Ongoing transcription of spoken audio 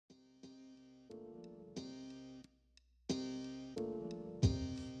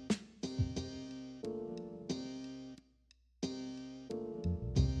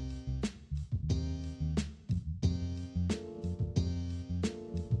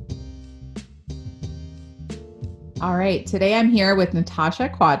All right. Today I'm here with Natasha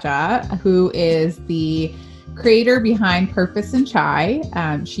Khwaja, who is the creator behind Purpose in Chai.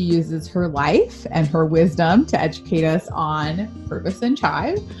 She uses her life and her wisdom to educate us on purpose in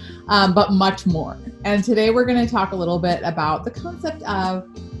chai, but much more. And today we're going to talk a little bit about the concept of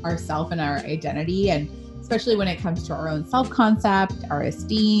ourself and our identity, and especially when it comes to our own self-concept, our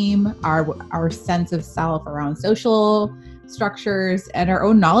esteem, our sense of self around social structures, and our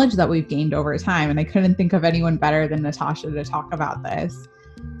own knowledge that we've gained over time. And I couldn't think of anyone better than Natasha to talk about this.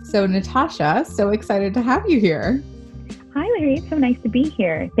 So Natasha, so excited to have you here. Hi, Larry. It's so nice to be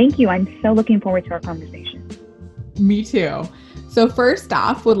here. Thank you. I'm so looking forward to our conversation. Me too. So first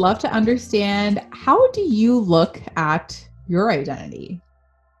off, would love to understand, how do you look at your identity?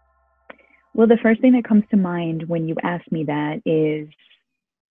 Well, the first thing that comes to mind when you ask me that is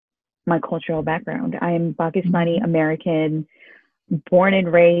my cultural background. I am Pakistani American, born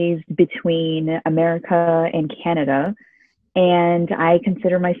and raised between America and Canada. And I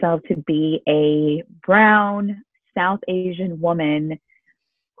consider myself to be a brown South Asian woman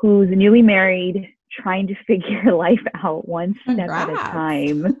who's newly married, trying to figure life out one step at a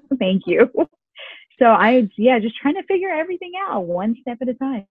time. Thank you. So just trying to figure everything out one step at a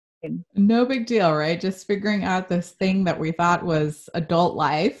time. No big deal, right? Just figuring out this thing that we thought was adult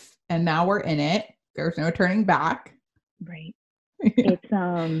life, and now we're in it. There's no turning back. Right. It's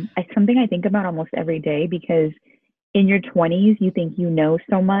something I think about almost every day, because in your 20s, you think you know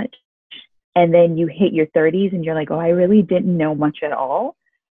so much, and then you hit your 30s and you're like, oh, I really didn't know much at all.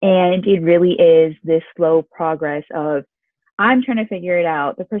 And it really is this slow progress of, I'm trying to figure it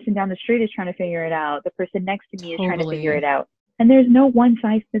out. The person down the street is trying to figure it out. The person next to me is trying to figure it out. And there's no one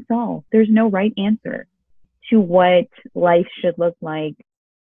size fits all. There's no right answer to what life should look like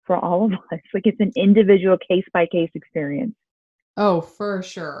for all of us. Like, it's an individual case by case experience. Oh, for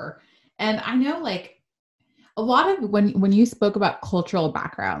sure. And I know, like, a lot of when you spoke about cultural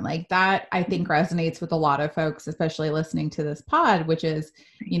background, like that, I think resonates with a lot of folks, especially listening to this pod, which is,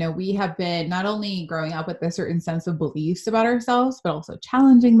 we have been not only growing up with a certain sense of beliefs about ourselves, but also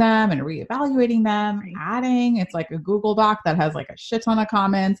challenging them and reevaluating them, adding. It's like a Google Doc that has like a shit ton of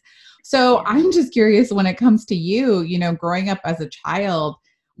comments. So I'm just curious, when it comes to you, growing up as a child,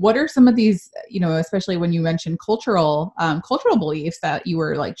 what are some of these, especially when you mentioned cultural beliefs that you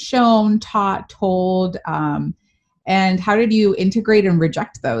were like shown, taught, told, and how did you integrate and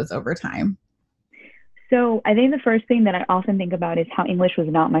reject those over time? So I think the first thing that I often think about is how English was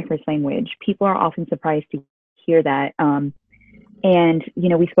not my first language. People are often surprised to hear that. And,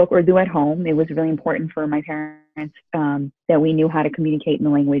 we spoke Urdu at home. It was really important for my parents that we knew how to communicate in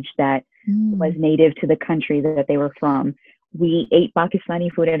the language that was native to the country that they were from. We ate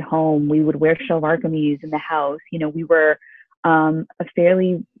Pakistani food at home. We would wear shalwar kameez in the house. We were a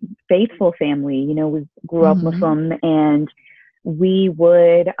fairly faithful family. We grew up Muslim, and we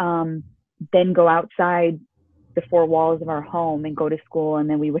would then go outside the four walls of our home and go to school. And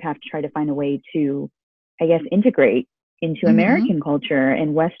then we would have to try to find a way to, I guess, integrate into American culture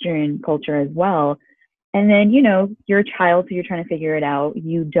and Western culture as well. And then, you're a child, so you're trying to figure it out.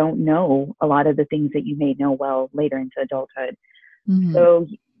 You don't know a lot of the things that you may know well later into adulthood. So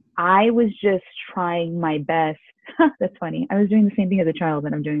I was just trying my best. That's funny. I was doing the same thing as a child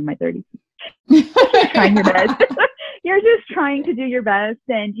that I'm doing in my 30s. Trying your best. You're just trying to do your best.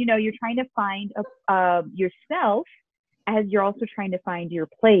 And, you're trying to find yourself, as you're also trying to find your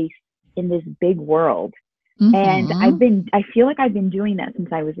place in this big world. And I feel like I've been doing that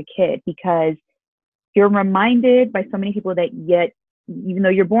since I was a kid, because you're reminded by so many people that yet, even though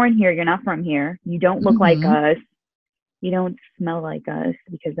you're born here, you're not from here. You don't look like us. You don't smell like us,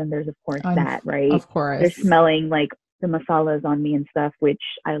 because then there's, of course, that, right? Of course. They're smelling like the masalas on me and stuff, which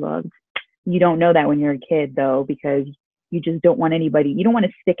I loved. You don't know that when you're a kid, though, because you just don't want anybody. You don't want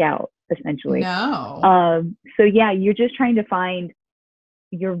to stick out, essentially. No. So, you're just trying to find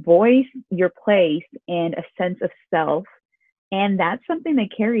your voice, your place, and a sense of self. And that's something that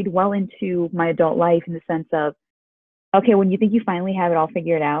carried well into my adult life, in the sense of, okay, when you think you finally have it all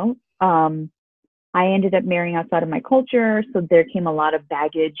figured out, I ended up marrying outside of my culture. So there came a lot of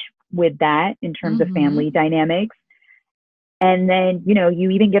baggage with that in terms of family dynamics. And then, you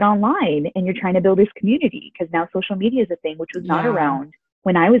even get online and you're trying to build this community, because now social media is a thing, which was not around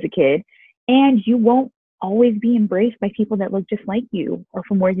when I was a kid. And you won't always be embraced by people that look just like you or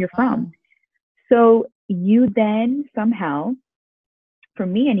from where you're from. So you then somehow, for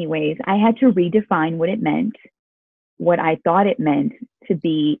me anyways, I had to redefine what it meant, what I thought it meant to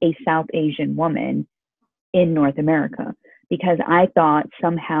be a South Asian woman in North America, because I thought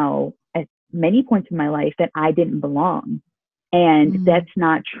somehow at many points in my life that I didn't belong And that's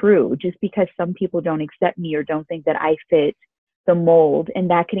not true. Just because some people don't accept me or don't think that I fit the mold, and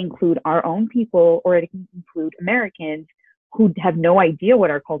that can include our own people, or it can include Americans who have no idea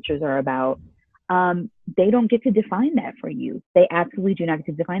what our cultures are about. They don't get to define that for you. They absolutely do not get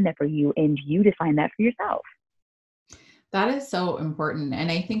to define that for you, and you define that for yourself. That is so important. And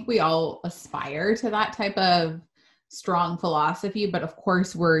I think we all aspire to that type of strong philosophy, but of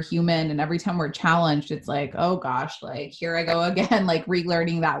course we're human, and every time we're challenged, it's like, oh gosh, like here I go again, like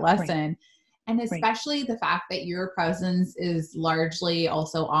relearning that lesson. Right. And especially the fact that your presence is largely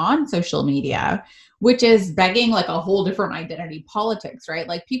also on social media, which is begging like a whole different identity politics, right?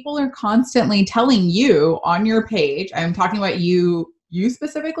 Like people are constantly telling you on your page, I'm talking about you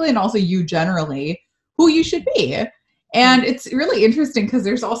specifically, and also you generally, who you should be. And it's really interesting because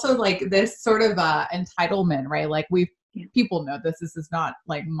there's also like this sort of entitlement, right? Like people know this is not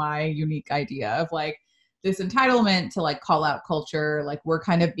like my unique idea of like this entitlement to like call out culture. Like we're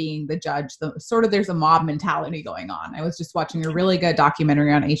kind of being the judge, there's a mob mentality going on. I was just watching a really good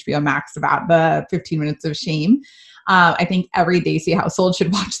documentary on HBO Max about the 15 Minutes of Shame. I think every Desi household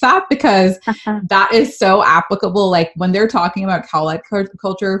should watch that because that is so applicable. Like when they're talking about call out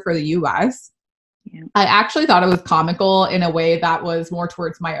culture for the US, yeah. I actually thought it was comical in a way that was more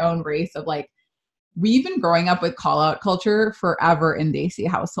towards my own race of like, we've been growing up with call out culture forever in Desi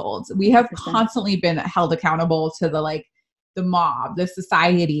households. We have 100%. Constantly been held accountable to the mob, the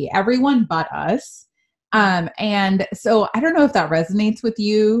society, everyone but us. And so I don't know if that resonates with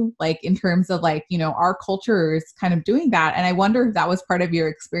you, like in terms of like, our culture is kind of doing that. And I wonder if that was part of your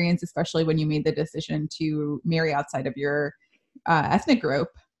experience, especially when you made the decision to marry outside of your ethnic group.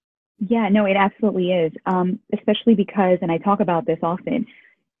 Yeah, no, it absolutely is. Especially because, and I talk about this often,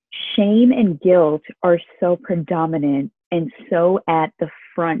 shame and guilt are so predominant and so at the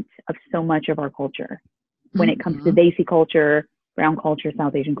front of so much of our culture. When it comes to Desi culture, brown culture,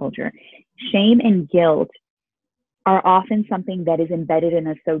 South Asian culture, shame and guilt are often something that is embedded in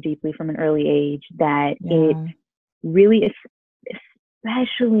us so deeply from an early age that it really is,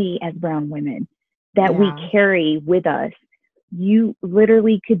 especially as brown women, that we carry with us. You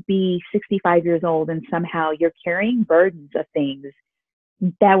literally could be 65 years old and somehow you're carrying burdens of things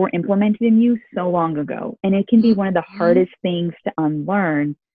that were implemented in you so long ago. And it can be one of the hardest things to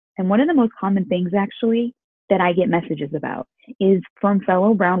unlearn. And one of the most common things actually that I get messages about is from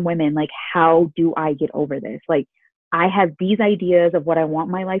fellow brown women, like, how do I get over this? Like, I have these ideas of what I want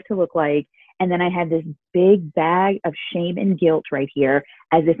my life to look like. And then I have this big bag of shame and guilt right here,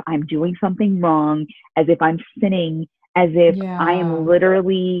 as if I'm doing something wrong, as if I'm sinning, as if I am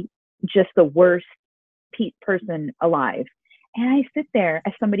literally just the worst person alive. And I sit there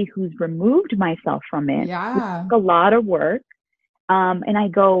as somebody who's removed myself from it. Yeah. It's a lot of work. And I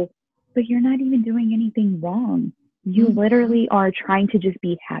go, but you're not even doing anything wrong. You literally are trying to just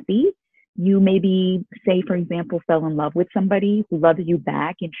be happy. You maybe, say, for example, fell in love with somebody who loves you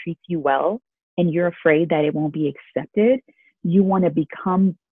back and treats you well, and you're afraid that it won't be accepted. You want to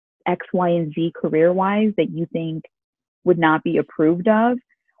become X, Y, and Z career-wise that you think would not be approved of.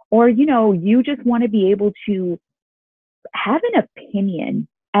 Or, you just want to be able to have an opinion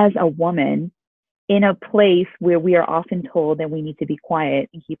as a woman in a place where we are often told that we need to be quiet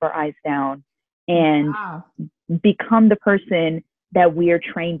and keep our eyes down and become the person that we are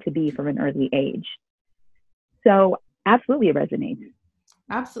trained to be from an early age. So absolutely it resonates.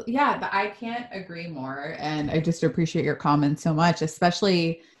 Absolutely. Yeah, I can't agree more. And I just appreciate your comments so much,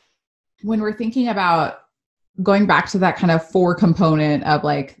 especially when we're thinking about going back to that kind of 4 component of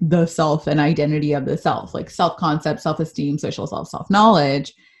like the self and identity of the self, like self-concept, self-esteem, social self,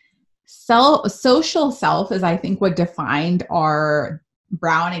 self-knowledge. Social self is, I think, what defined our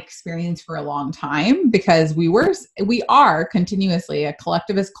brown experience for a long time, because we are continuously a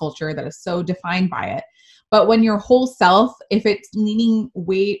collectivist culture that is so defined by it. But when your whole self, if it's leaning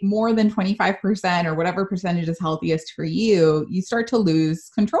way more than 25% or whatever percentage is healthiest for you, you start to lose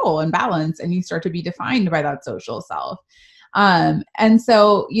control and balance, and you start to be defined by that social self. And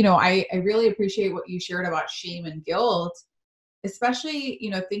so, I really appreciate what you shared about shame and guilt, especially,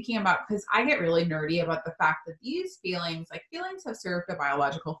 thinking about, because I get really nerdy about the fact that these feelings have served a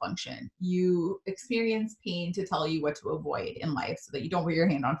biological function. You experience pain to tell you what to avoid in life so that you don't put your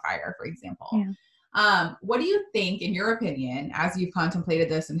hand on fire, for example. Yeah. What do you think, in your opinion, as you've contemplated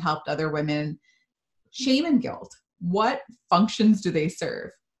this and helped other women, shame and guilt, what functions do they serve?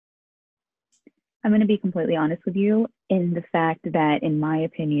 I'm going to be completely honest with you in the fact that, in my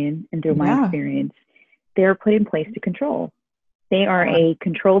opinion, and through my experience, they're put in place to control. They are a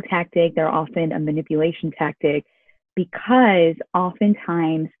control tactic. They're often a manipulation tactic, because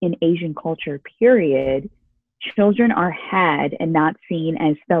oftentimes in Asian culture, period, Children are had and not seen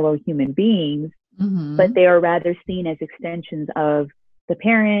as fellow human beings, but they are rather seen as extensions of the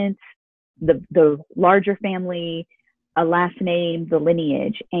parents, the larger family, a last name, the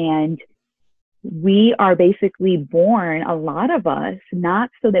lineage. And we are basically born, a lot of us, not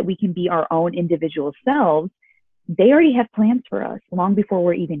so that we can be our own individual selves. They already have plans for us long before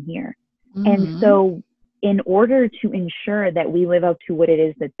we're even here. And so in order to ensure that we live up to what it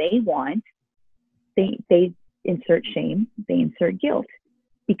is that they want, they insert shame, they insert guilt,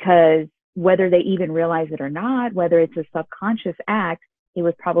 because whether they even realize it or not, whether it's a subconscious act, it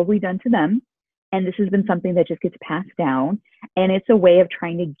was probably done to them. And this has been something that just gets passed down. And it's a way of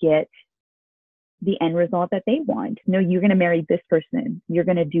trying to get the end result that they want. No, you're going to marry this person. You're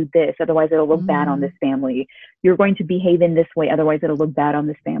going to do this. Otherwise, it'll look bad on this family. You're going to behave in this way. Otherwise, it'll look bad on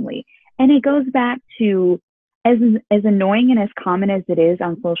this family. And it goes back to, as annoying and as common as it is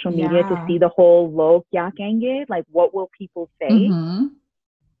on social media to see the whole log yakenge, like what will people say?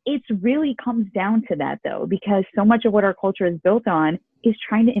 It really comes down to that, though, because so much of what our culture is built on is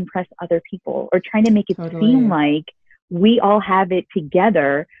trying to impress other people or trying to make it seem like we all have it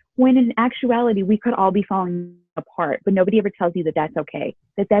together, when in actuality, we could all be falling apart. But nobody ever tells you that that's okay,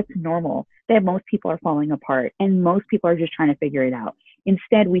 that that's normal, that most people are falling apart and most people are just trying to figure it out.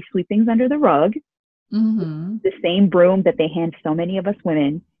 Instead, we sweep things under the rug, the same broom that they hand so many of us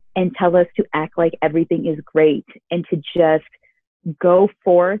women, and tell us to act like everything is great and to just go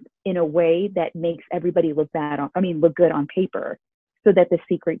forth in a way that makes everybody look good on paper, so that the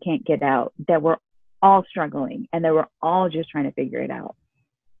secret can't get out, that we're all struggling and that we're all just trying to figure it out.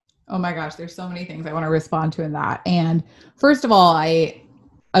 Oh my gosh, there's so many things I want to respond to in that. And first of all, I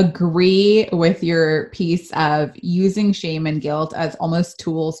agree with your piece of using shame and guilt as almost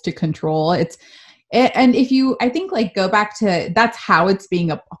tools to control. And if you, I think, like, go back to, that's how it's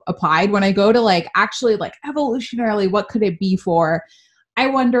being applied. When I go to like, actually, like, evolutionarily, what could it be for? I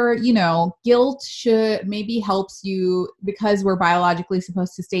wonder, guilt maybe helps you because we're biologically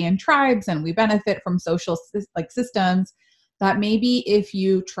supposed to stay in tribes and we benefit from social systems, that maybe if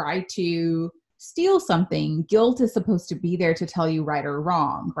you try to steal something, guilt is supposed to be there to tell you right or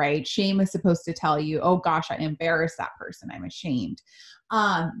wrong, right? Shame is supposed to tell you, oh gosh, I embarrassed that person, I'm ashamed.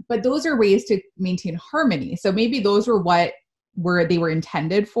 But those are ways to maintain harmony. So maybe those were what they were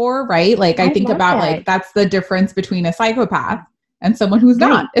intended for, right? Like, I think about that. Like, that's the difference between a psychopath and someone who's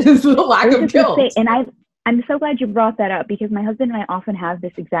not, is the lack of guilt. And I'm so glad you brought that up, because my husband and I often have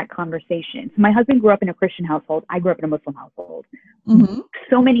this exact conversation. So my husband grew up in a Christian household. I grew up in a Muslim household.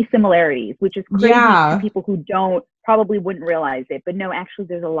 So many similarities, which is crazy to people who probably wouldn't realize it. But no, actually,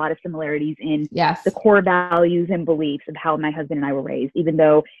 there's a lot of similarities in the core values and beliefs of how my husband and I were raised, even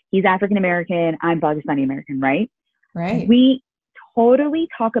though he's African American, I'm Pakistani American, right? Right. We totally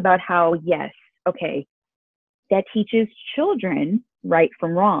talk about how, yes, okay, that teaches children right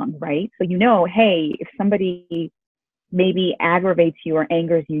from wrong, right? So, hey, if somebody maybe aggravates you or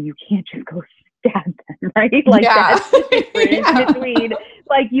angers you, you can't just go stab them, right? Like, that's the difference between,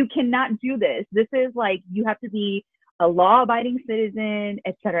 like, you cannot do this. This is like, you have to be a law-abiding citizen,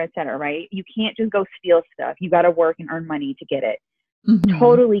 et cetera, right? You can't just go steal stuff. You got to work and earn money to get it.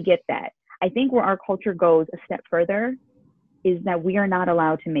 Totally get that. I think where our culture goes a step further is that we are not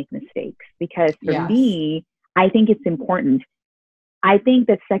allowed to make mistakes, because for me, I think it's important. I think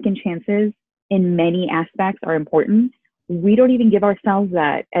that second chances in many aspects are important. We don't even give ourselves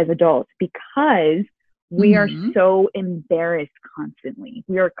that as adults, because we are so embarrassed constantly.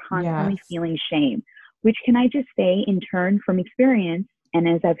 We are constantly feeling shame, which, can I just say, in turn, from experience, and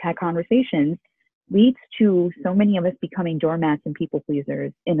as I've had conversations, leads to so many of us becoming doormats and people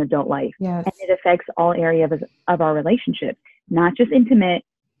pleasers in adult life. And it affects all areas of our relationships, not just intimate,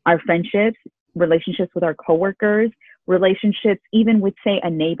 our friendships, relationships with our coworkers, relationships even with, say, a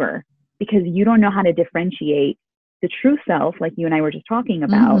neighbor, because you don't know how to differentiate the true self, like you and I were just talking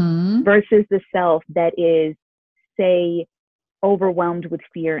about, versus the self that is, say, overwhelmed with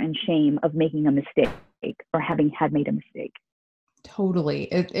fear and shame of making a mistake or having had made a mistake. Totally.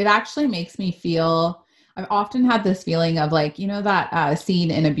 It actually makes me feel, I've often had this feeling of, like, that scene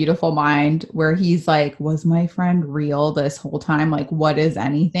in A Beautiful Mind where he's like, was my friend real this whole time? Like, what is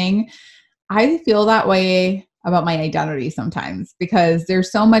anything? I feel that way about my identity sometimes, because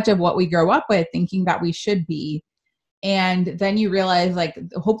there's so much of what we grow up with thinking that we should be. And then you realize, like,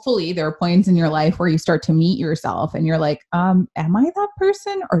 hopefully there are points in your life where you start to meet yourself and you're like, am I that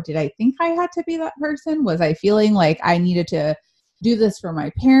person? Or did I think I had to be that person? Was I feeling like I needed to do this for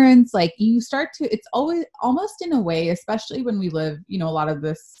my parents? Like, you start to, it's always almost in a way, especially when we live, a lot of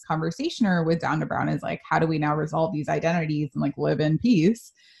this conversation or with Down to Brown is like, how do we now resolve these identities and, like, live in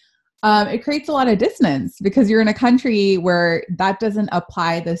peace? It creates a lot of dissonance because you're in a country where that doesn't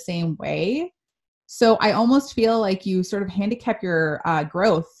apply the same way. So I almost feel like you sort of handicap your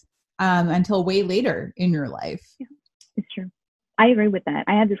growth until way later in your life. Yeah, it's true. I agree with that.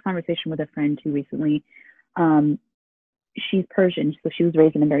 I had this conversation with a friend too recently. She's Persian, so she was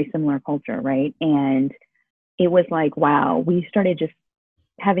raised in a very similar culture, right? And it was like, wow, we started just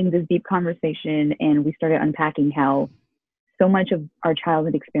having this deep conversation, and we started unpacking how so much of our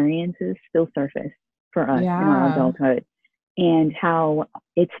childhood experiences still surface for us in our adulthood, and how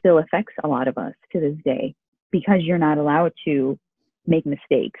it still affects a lot of us to this day because you're not allowed to make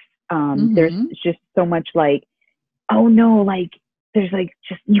mistakes. There's just so much like, oh no, like there's like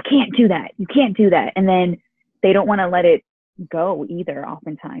just you can't do that, and then they don't want to let it go either.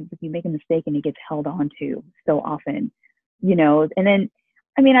 Oftentimes, if you make a mistake and it gets held on to so often, and then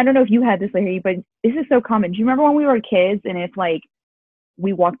I mean, I don't know if you had this, Larry, but this is so common. Do you remember when we were kids and if like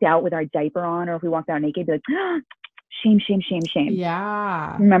we walked out with our diaper on, or if we walked out naked, be like, oh, shame, shame, shame, shame.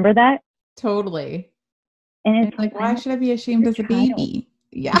 Yeah. Remember that? Totally. And it's like, why should I be ashamed as a baby?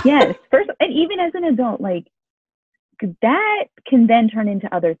 Yeah. Yes. First, and even as an adult, like that can then turn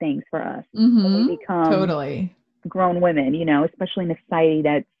into other things for us when we become totally grown women, especially in a society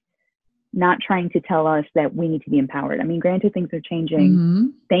that's not trying to tell us that we need to be empowered. I mean, granted, things are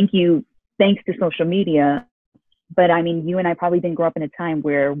changing. Thanks to social media. But I mean, you and I probably didn't grow up in a time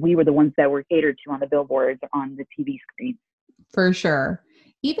where we were the ones that were catered to on the billboards or on the TV screen. For sure.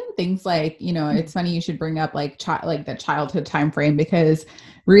 Even things like, it's funny you should bring up like the childhood time frame, because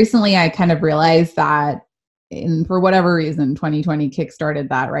recently I kind of realized that for whatever reason, 2020 kickstarted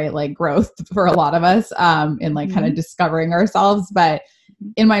that, right? Like growth for a lot of us in like kind of discovering ourselves. But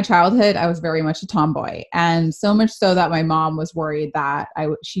in my childhood, I was very much a tomboy, and so much so that my mom was worried that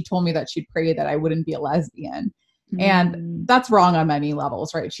she told me that she'd pray that I wouldn't be a lesbian. And that's wrong on many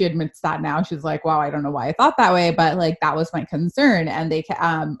levels, right? She admits that now. She's like, wow, I don't know why I thought that way, but like that was my concern. And they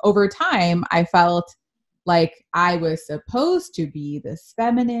over time, I felt like I was supposed to be this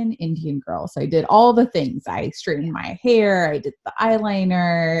feminine Indian girl. So I did all the things. I straightened my hair, I did the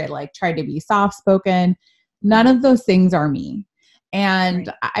eyeliner, like tried to be soft spoken. None of those things are me.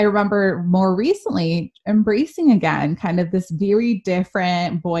 And I remember more recently embracing again kind of this very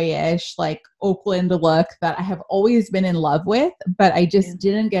different boyish, like Oakland look that I have always been in love with, but I just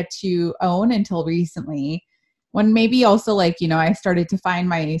didn't get to own until recently, when maybe also like, I started to find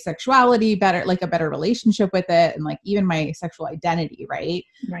my sexuality better, like a better relationship with it, and like even my sexual identity. Right.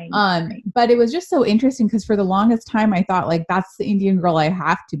 But it was just so interesting because for the longest time I thought like, that's the Indian girl I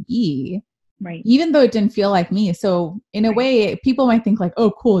have to be. Right. Even though it didn't feel like me. So in a way, people might think like, oh,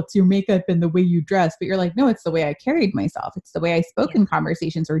 cool, it's your makeup and the way you dress. But you're like, no, it's the way I carried myself. It's the way I spoke in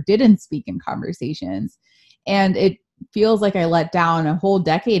conversations or didn't speak in conversations. And it feels like I let down a whole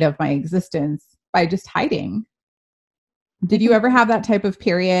decade of my existence by just hiding. Did you ever have that type of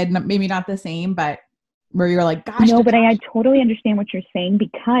period? Maybe not the same, but where you're like, gosh. No, but I totally understand what you're saying,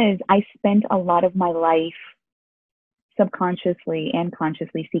 because I spent a lot of my life subconsciously and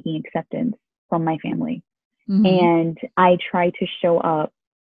consciously seeking acceptance from my family. And I try to show up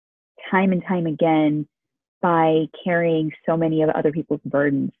time and time again by carrying so many of other people's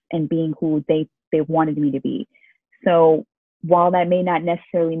burdens and being who they wanted me to be. So while that may not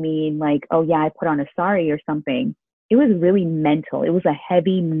necessarily mean like, oh yeah, I put on a sari or something, it was really mental. It was a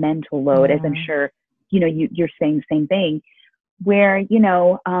heavy mental load, as I'm sure, you're saying the same thing, where,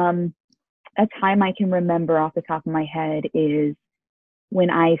 a time I can remember off the top of my head is when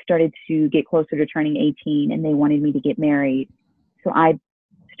I started to get closer to turning 18 and they wanted me to get married. So I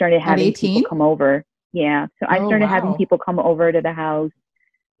started having people come over. Yeah. So I started having people come over to the house,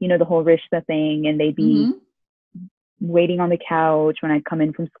 the whole rishta thing, and they'd be waiting on the couch when I'd come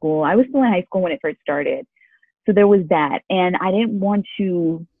in from school. I was still in high school when it first started. So there was that. And I didn't want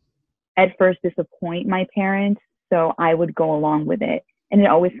to at first disappoint my parents. So I would go along with it. And it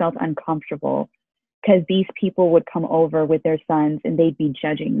always felt uncomfortable because these people would come over with their sons and they'd be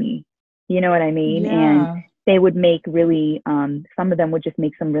judging me. You know what I mean? Yeah. And they would make really, some of them would just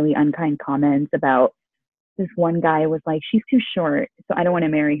make some really unkind comments about this one guy was like, she's too short, so I don't want to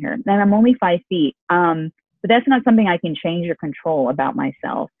marry her. And I'm only 5 feet. But that's not something I can change or control about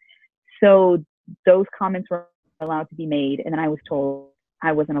myself. So those comments were allowed to be made. And then I was told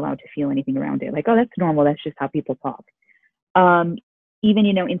I wasn't allowed to feel anything around it. Like, oh, that's normal. That's just how people talk. Even,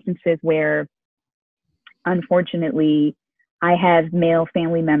 instances where, unfortunately, I have male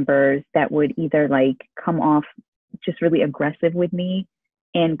family members that would either like come off just really aggressive with me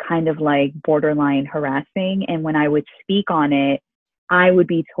and kind of like borderline harassing. And when I would speak on it, I would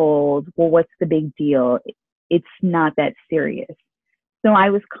be told, well, what's the big deal? It's not that serious. So I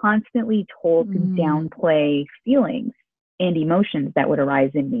was constantly told to Mm. downplay feelings and emotions that would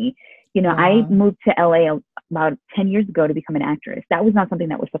arise in me. You know, I Yeah. moved to LA about 10 years ago to become an actress. That was not something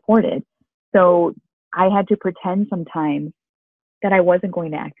that was supported. So I had to pretend sometimes that I wasn't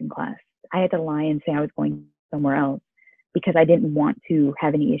going to acting class. I had to lie and say I was going somewhere else because I didn't want to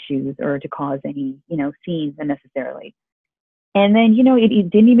have any issues or to cause any, scenes unnecessarily. And then, it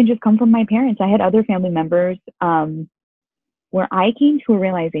didn't even just come from my parents. I had other family members where I came to a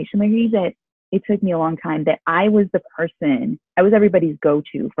realization, Larry, that it took me a long time that I was the person, I was everybody's go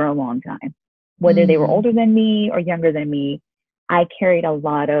to for a long time. Whether they were Mm. older than me or younger than me, I carried a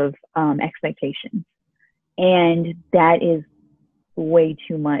lot of expectations. And that is way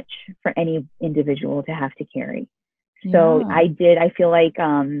too much for any individual to have to carry. So Yeah. I feel like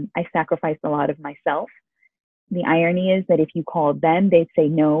I sacrificed a lot of myself. The irony is that if you called them, they'd say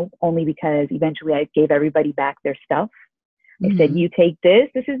no, only because eventually I gave everybody back their stuff. I said, Hmm. you take this,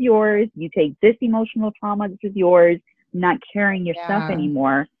 this is yours. You take this emotional trauma, this is yours. I'm not carrying your stuff Yeah.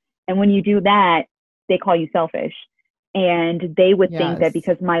 anymore. And when you do that, they call you selfish. And they would think that Yes.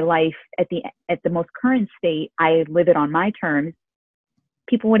 because my life at the most current state, I live it on my terms,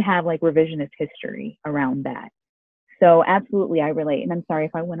 people would have like revisionist history around that. So absolutely I relate. And I'm sorry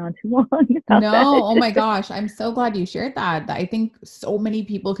if I went on too long about No, that. oh my gosh. I'm so glad you shared that. I think so many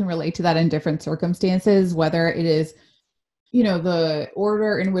people can relate to that in different circumstances, whether it is, the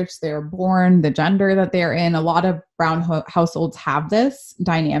order in which they're born, the gender that they're in. A lot of brown households have this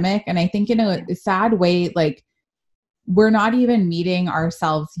dynamic. And I think in a Yeah. sad way, like we're not even meeting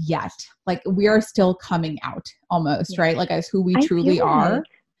ourselves yet. Like we are still coming out almost, Yeah. right? Like as who we I feel truly that. are.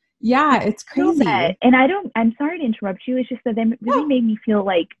 Yeah, it's Feel that. crazy. And I'm sorry to interrupt you. It's just that really No. made me feel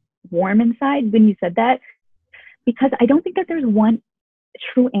like warm inside when you said that, because I don't think that there's one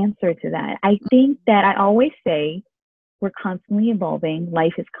true answer to that. I think that I always say we're constantly evolving,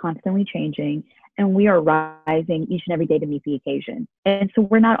 life is constantly changing, and we are rising each and every day to meet the occasion. And so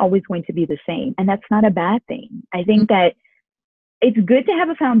we're not always going to be the same. And that's not a bad thing. I think that it's good to have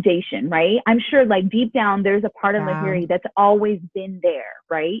a foundation, right? I'm sure like deep down, there's a part of Yeah. Lahiri that's always been there,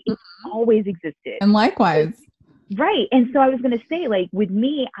 right? It's Mhm. always existed. And likewise. Right. And so I was going to say, like, with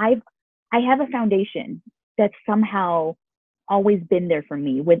me, I have a foundation that's somehow always been there for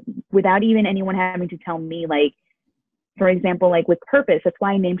me without even anyone having to tell me, like, for example, like with purpose, that's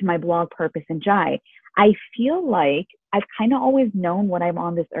why I named my blog Purpose and Jai. I feel like I've kind of always known what I'm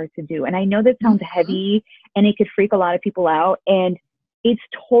on this earth to do. And I know that sounds Mhm. heavy and it could freak a lot of people out. And it's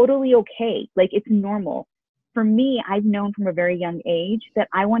totally okay. Like it's normal. For me, I've known from a very young age that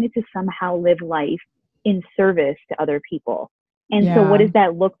I wanted to somehow live life in service to other people. And so what Yeah. does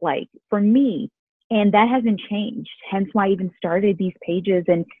that look like for me? And that hasn't changed. Hence why I even started these pages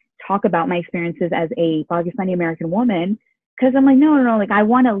and talk about my experiences as a Pakistani American woman, because I'm like, no. Like, I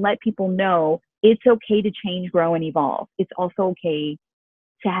want to let people know it's okay to change, grow, and evolve. It's also okay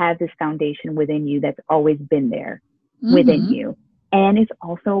to have this foundation within you that's always been there within Mhm. you. And it's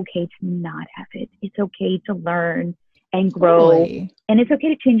also okay to not have it. It's okay to learn and grow. Totally. And it's okay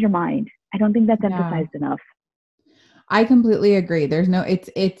to change your mind. I don't think that's Yeah. emphasized enough. I completely agree. There's no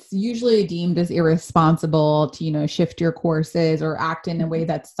it's usually deemed as irresponsible to, shift your courses or act in a way Mhm.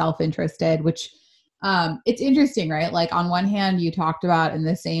 that's self-interested, which it's interesting, right? Like on one hand, you talked about in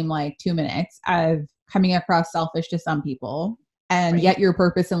the same like 2 minutes of coming across selfish to some people, and Right. yet your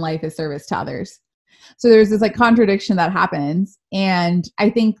purpose in life is service to others. So there's this like contradiction that happens. And I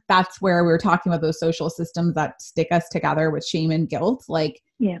think that's where we were talking about those social systems that stick us together with shame and guilt. Like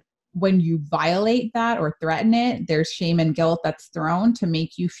Yeah. when you violate that or threaten it, there's shame and guilt that's thrown to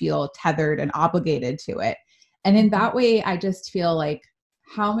make you feel tethered and obligated to it. And in Mm-hmm. that way, I just feel like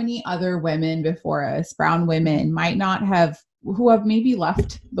how many other women before us, brown Mm-hmm. women, might not have, who have maybe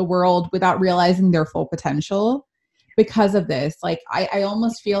left the world without realizing their full potential because of this. Like, I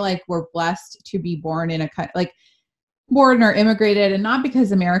almost feel like we're blessed to be born in a, like, born or immigrated, and not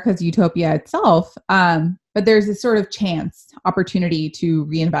because America's utopia itself, but there's this sort of chance opportunity to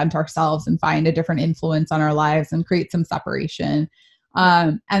reinvent ourselves and find a different influence on our lives and create some separation.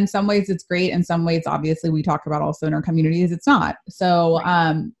 Yeah. And some ways it's great, and some ways, obviously, we talk about also in our communities, it's not. So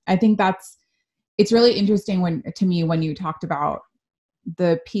Right. I think it's really interesting to me when you talked about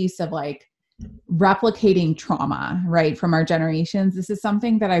the piece of like replicating trauma, right, from our generations. This is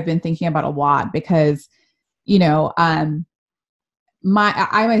something that I've been thinking about a lot because, you know, um,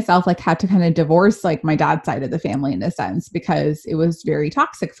 I myself like had to kind of divorce like my dad's side of the family in a sense because it was very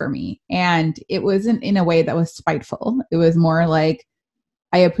toxic for me, and it wasn't in a way that was spiteful. It was more like,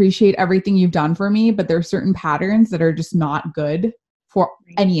 I appreciate everything you've done for me, but there's certain patterns that are just not good for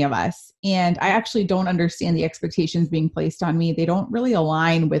any of us. And I actually don't understand the expectations being placed on me. They don't really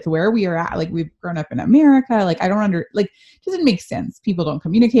align with where we are at. Like, we've grown up in America. Like, I don't it doesn't make sense. People don't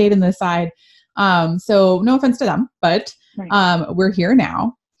communicate in this side. So no offense to them, but we're here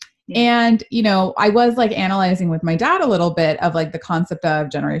now. Yeah. And, you know, I was like analyzing with my dad a little bit of like the concept of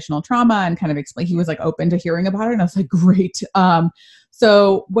generational trauma and kind of explain, he was like open to hearing about it. And I was like, great.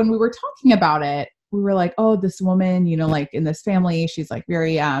 So when we were talking about it, we were like, oh, this woman, you know, like in this family, she's like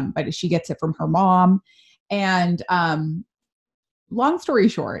very, but she gets it from her mom. And long story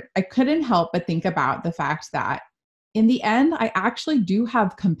short, I couldn't help but think about the fact that in the end, I actually do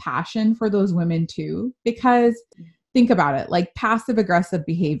have compassion for those women too, because think about it, like passive aggressive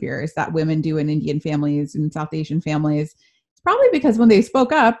behaviors that women do in Indian families and South Asian families. It's probably because when they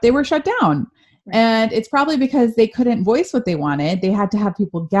spoke up, they were shut down. Right. And it's probably because they couldn't voice what they wanted. They had to have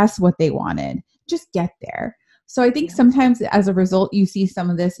people guess what they wanted. Just get there. So I think sometimes as a result, you see some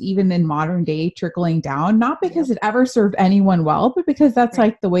of this even in modern day trickling down, not because it ever served anyone well, but because that's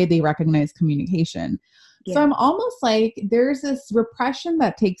like the way they recognize communication. Yeah. So I'm almost like there's this repression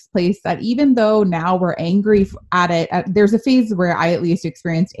that takes place that even though now we're angry at it, there's a phase where I at least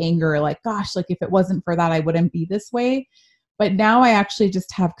experienced anger, like, gosh, like if it wasn't for that, I wouldn't be this way. But now I actually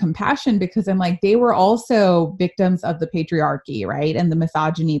just have compassion because I'm like, they were also victims of the patriarchy, right? And the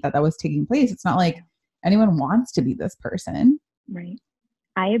misogyny that was taking place. It's not like anyone wants to be this person. Right.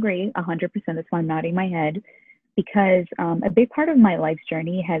 I agree 100%. That's why I'm nodding my head, because a big part of my life's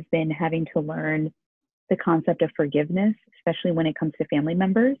journey has been having to learn the concept of forgiveness, especially when it comes to family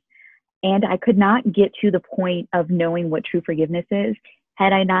members. And I could not get to the point of knowing what true forgiveness is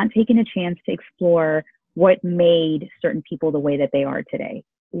had I not taken a chance to explore what made certain people the way that they are today.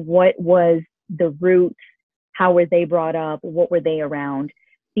 What was the roots? How were they brought up? What were they around?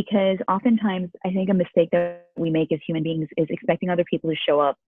 Because oftentimes I think a mistake that we make as human beings is expecting other people to show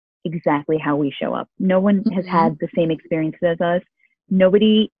up exactly how we show up. No one has had the same experiences as us.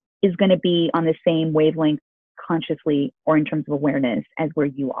 Nobody is going to be on the same wavelength consciously or in terms of awareness as where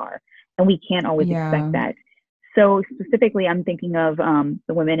you are. And we can't always expect that. So specifically, I'm thinking of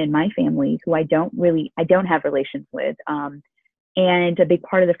the women in my family who I don't have relations with. And a big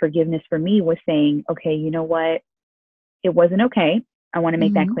part of the forgiveness for me was saying, okay, you know what? It wasn't okay. I want to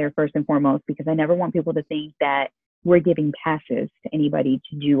make that clear first and foremost, because I never want people to think that we're giving passes to anybody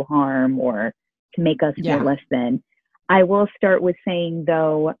to do harm or to make us feel less than. I will start with saying,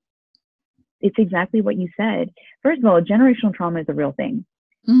 though, it's exactly what you said. First of all, generational trauma is a real thing.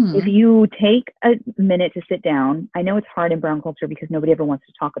 If you take a minute to sit down, I know it's hard in brown culture because nobody ever wants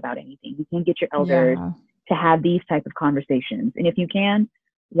to talk about anything. You can't get your elders to have these type of conversations. And if you can,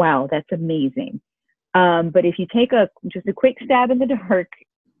 wow, that's amazing. But if you take just a quick stab in the dark,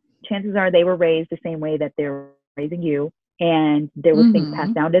 chances are they were raised the same way that they're raising you. And there was things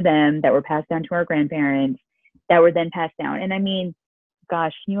passed down to them that were passed down to our grandparents that were then passed down. And I mean,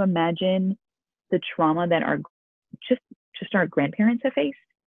 gosh, can you imagine the trauma that just our grandparents have faced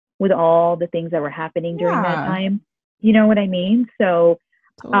with all the things that were happening during that time? You know what I mean? So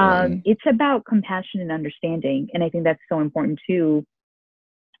it's about compassion and understanding. And I think that's so important too,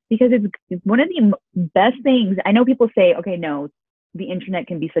 because it's one of the best things. I know people say, okay, no, the internet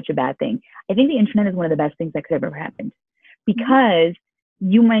can be such a bad thing. I think the internet is one of the best things that could have ever happened, because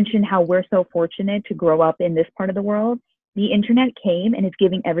you mentioned how we're so fortunate to grow up in this part of the world. The internet came and it's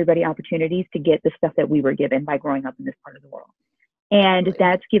giving everybody opportunities to get the stuff that we were given by growing up in this part of the world. And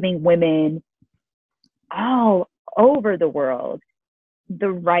that's giving women all over the world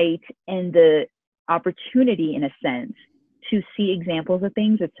the right and the opportunity, in a sense, to see examples of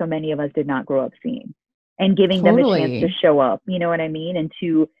things that so many of us did not grow up seeing, and giving them a chance to show up, you know what I mean? And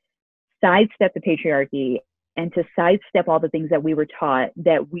to sidestep the patriarchy and to sidestep all the things that we were taught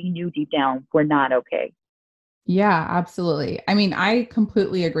that we knew deep down were not okay. Yeah, absolutely. I mean, I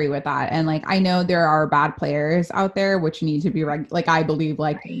completely agree with that. And like, I know there are bad players out there, which need to be like, I believe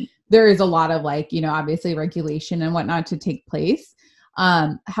like there is a lot of like, you know, obviously regulation and whatnot to take place.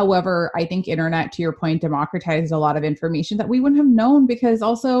 However, I think internet, to your point, democratized a lot of information that we wouldn't have known, because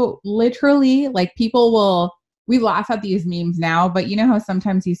also literally like we laugh at these memes now, but you know how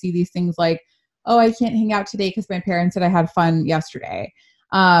sometimes you see these things like, oh, I can't hang out today because my parents said I had fun yesterday.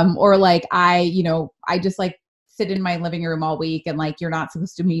 Or like, I just like sit in my living room all week and like, you're not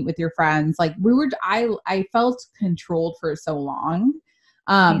supposed to meet with your friends. Like I felt controlled for so long.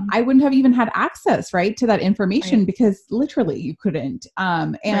 I wouldn't have even had access, right, to that information because literally you couldn't.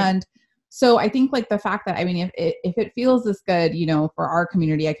 And So I think like the fact that, I mean, if it feels this good, you know, for our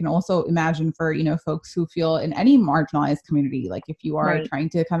community, I can also imagine for, you know, folks who feel in any marginalized community, like if you are Right. trying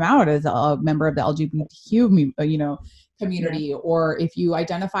to come out as a member of the LGBTQ, you know, Yeah. community, or if you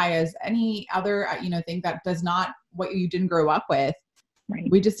identify as any other, you know, thing that does not, what you didn't grow up with, Right.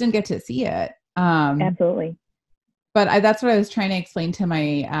 we just didn't get to see it. Absolutely. But that's what I was trying to explain to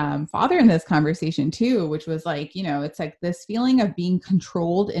my father in this conversation too, which was like, you know, it's like this feeling of being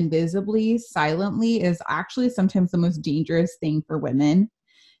controlled invisibly, silently is actually sometimes the most dangerous thing for women,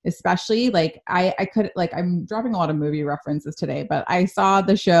 especially like I could, like, I'm dropping a lot of movie references today, but I saw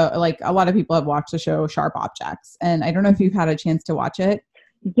the show, like a lot of people have watched the show Sharp Objects, and I don't know if you've had a chance to watch it.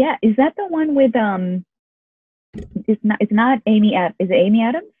 Yeah. Is that the one with, it's not Amy, is it Amy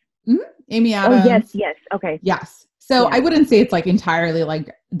Adams? Mhm. Amy Oh, yes. Adams. Yes. Okay. Yes. So Yeah. I wouldn't say it's like entirely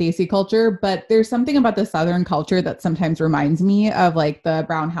like Desi culture, but there's something about the Southern culture that sometimes reminds me of like the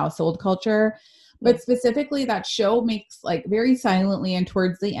Brown household culture. Yeah. But specifically, that show makes like very silently and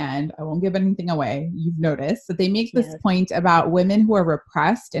towards the end, I won't give anything away, you've noticed that they make this Yes. point about women who are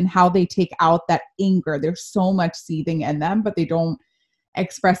repressed and how they take out that anger. There's so much seething in them, but they don't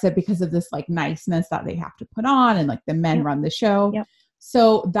express it because of this like niceness that they have to put on, and like the men Yep. run the show. Yep.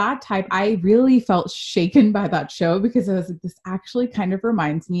 So that type, I really felt shaken by that show because I was like, this actually kind of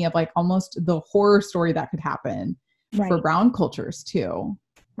reminds me of like almost the horror story that could happen for Right. brown cultures too.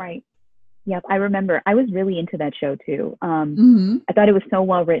 Right. Yep. I remember I was really into that show too. Mm-hmm. I thought it was so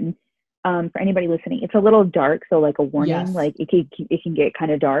well written. For anybody listening, it's a little dark, so like a warning, Yes. like it can get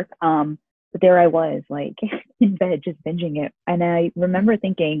kind of dark. But there I was, like in bed, just binging it, and I remember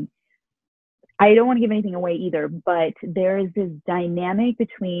thinking, I don't want to give anything away either, but there is this dynamic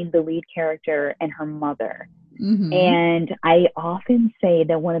between the lead character and her mother. Mm-hmm. And I often say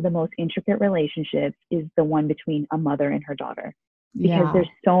that one of the most intricate relationships is the one between a mother and her daughter, because Yeah. there's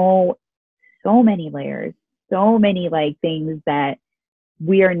so many layers, so many like things that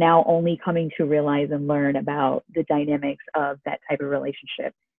we are now only coming to realize and learn about the dynamics of that type of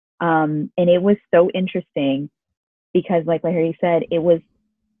relationship. And it was so interesting because, like Larry said, it was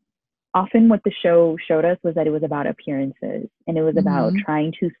often what the show showed us was that it was about appearances, and it was about Mm-hmm.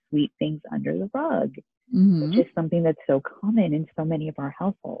 trying to sweep things under the rug, which Mm-hmm. is something that's so common in so many of our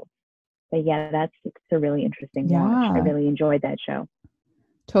households. But yeah, it's a really interesting watch. I Yeah. really enjoyed that show.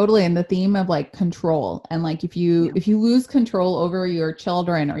 Totally. And the theme of like control, and like Yeah. if you lose control over your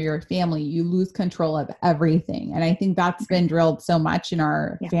children or your family, you lose control of everything. And I think that's Right. been drilled so much in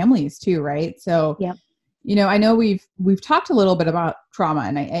our Yeah. families too, right? So Yep. you know, I know we've talked a little bit about trauma,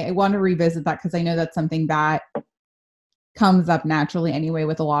 and I want to revisit that because I know that's something that comes up naturally anyway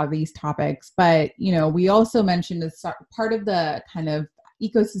with a lot of these topics. But you know, we also mentioned as part of the kind of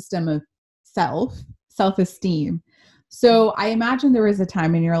ecosystem of self-esteem. So I imagine there was a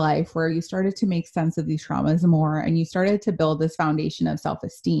time in your life where you started to make sense of these traumas more, and you started to build this foundation of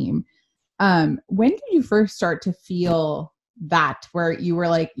self-esteem. When did you first start to feel that, where you were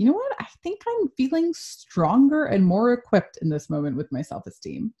like, you know what, I think I'm feeling stronger and more equipped in this moment with my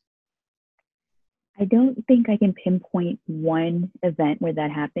self-esteem? I don't think I can pinpoint one event where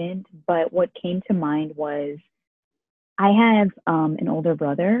that happened, but what came to mind was I have an older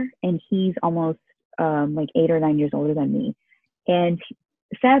brother, and he's almost like 8 or 9 years older than me. And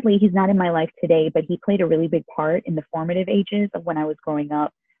sadly, he's not in my life today, but he played a really big part in the formative ages of when I was growing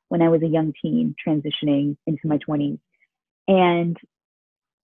up, when I was a young teen transitioning into my 20s. And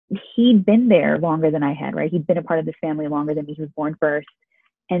he'd been there longer than I had, right? He'd been a part of this family longer than me. He was born first.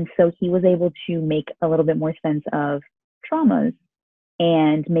 And so he was able to make a little bit more sense of traumas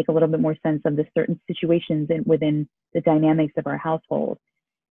and make a little bit more sense of the certain situations within the dynamics of our household.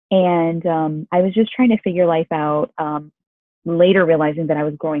 And I was just trying to figure life out, later realizing that I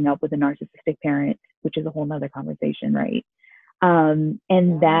was growing up with a narcissistic parent, which is a whole nother conversation, right? And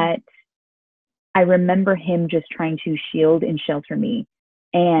that I remember him just trying to shield and shelter me.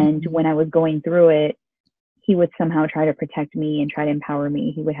 And Mm-hmm. when I was going through it, he would somehow try to protect me and try to empower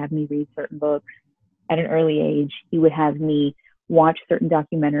me. He would have me read certain books at an early age. He would have me watch certain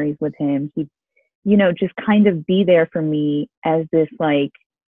documentaries with him. He'd, just kind of be there for me as this like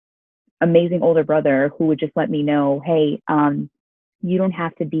amazing older brother who would just let me know, hey, you don't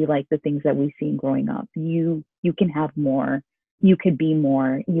have to be like the things that we've seen growing up. You can have more. You could be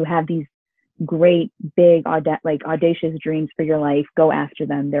more. You have these great, big, audacious dreams for your life. Go after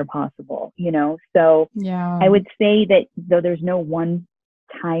them. They're possible, So Yeah. I would say that though there's no one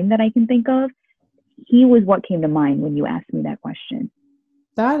time that I can think of, he was what came to mind when you asked me that question.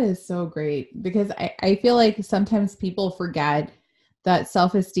 That is so great, because I feel like sometimes people forget that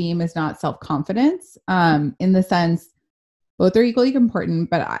self-esteem is not self-confidence, in the sense, both are equally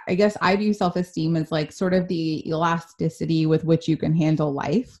important, but I guess I view self-esteem as like sort of the elasticity with which you can handle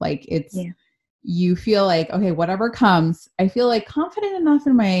life. Like it's, Yeah. you feel like, okay, whatever comes, I feel like confident enough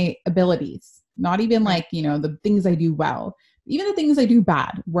in my abilities, not even Right. like, the things I do well, even the things I do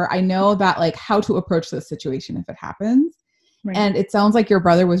bad, where I know that like how to approach this situation if it happens. Right. And it sounds like your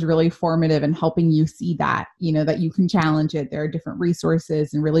brother was really formative in helping you see that, that you can challenge it. There are different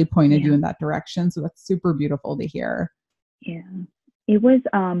resources and really pointed Yeah. you in that direction. So that's super beautiful to hear. Yeah. It was,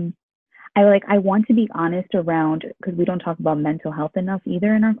 I want to be honest around, because we don't talk about mental health enough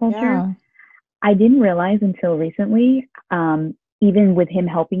either in our culture. Yeah. I didn't realize until recently, even with him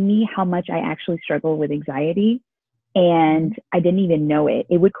helping me, how much I actually struggle with anxiety. And I didn't even know it.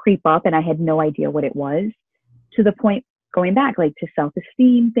 It would creep up and I had no idea what it was, to the point going back, like to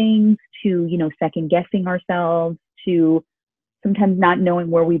self-esteem things, to, second guessing ourselves, to sometimes not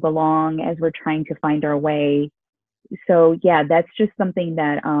knowing where we belong as we're trying to find our way. So yeah, that's just something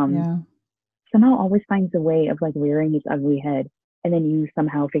that Yeah. somehow always finds a way of like rearing its ugly head. And then you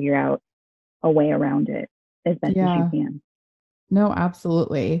somehow figure out a way around it as best as you Yeah. can. No,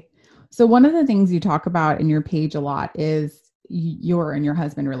 absolutely. So one of the things you talk about in your page a lot is your and your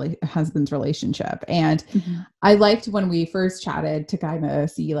husband's relationship. And Mhm. I liked when we first chatted to kind of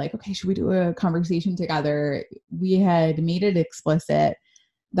see like, okay, should we do a conversation together? We had made it explicit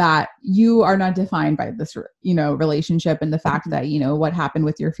that you are not defined by this, relationship and the fact Mhm. that, what happened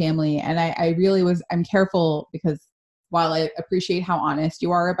with your family. And I really I'm careful because while I appreciate how honest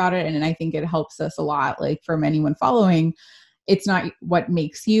you are about it, and I think it helps us a lot, like from anyone following, it's not what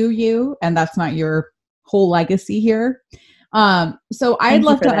makes you you, and that's not your whole legacy here. So I'd Thank you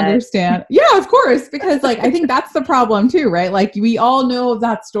love for to that. understand. Yeah, of course, because like I think that's the problem too, right? Like we all know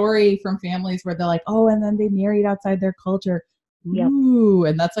that story from families where they're like, oh, and then they married outside their culture. Yep. Ooh,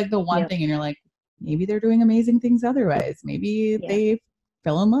 and that's like the one Yep. thing, and you're like, maybe they're doing amazing things otherwise. Maybe Yeah. they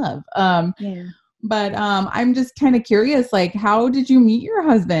fell in love. Yeah. But I'm just kind of curious, like, how did you meet your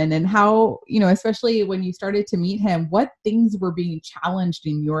husband, and how, especially when you started to meet him, what things were being challenged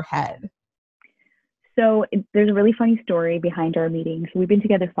in your head? So there's a really funny story behind our meeting. So we've been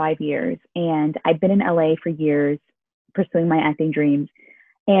together 5 years, and I've been in LA for years pursuing my acting dreams.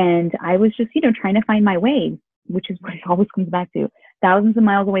 And I was just, trying to find my way, which is what it always comes back to. Thousands of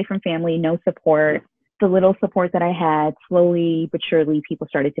miles away from family, no support. The little support that I had, slowly but surely, people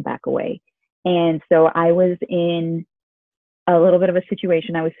started to back away. And so I was in a little bit of a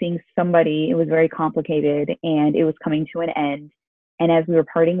situation. I was seeing somebody, it was very complicated, and it was coming to an end. And as we were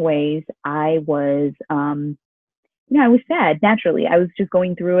parting ways, I was, I was sad naturally. I was just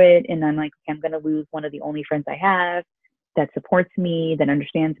going through it, and I'm like, okay, I'm going to lose one of the only friends I have that supports me, that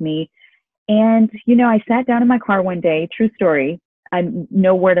understands me. And, I sat down in my car one day, true story, I'm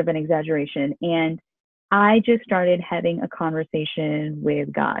no word of an exaggeration. And I just started having a conversation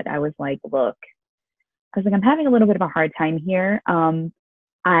with God. I was like, look, I'm having a little bit of a hard time here.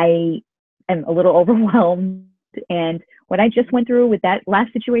 I am a little overwhelmed. And what I just went through with that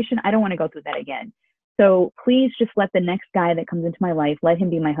last situation, I don't want to go through that again. So please just let the next guy that comes into my life, let him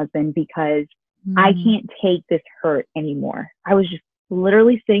be my husband, because I Mm, can't take this hurt anymore. I was just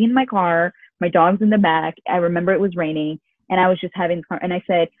literally sitting in my car. My dog's in the back. I remember it was raining, and I was just and I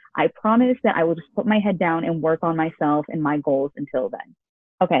said, I promise that I will just put my head down and work on myself and my goals until then.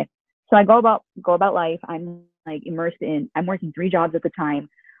 Okay. So I go about life. I'm like immersed in, I'm working 3 jobs at the time.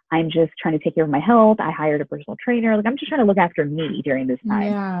 I'm just trying to take care of my health. I hired a personal trainer. Like I'm just trying to look after me during this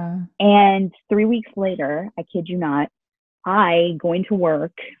time. yeah. And 3 weeks later, I kid you not, I going to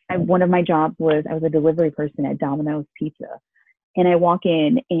work. One of my jobs was I was a delivery person at Domino's Pizza. And I walk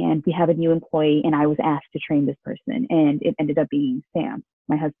in and we have a new employee, and I was asked to train this person. And it ended up being Sam,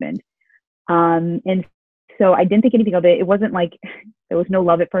 my husband. And so I didn't think anything of it. It wasn't like there was no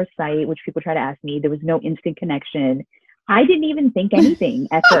love at first sight, which people try to ask me. There was no instant connection. I didn't even think anything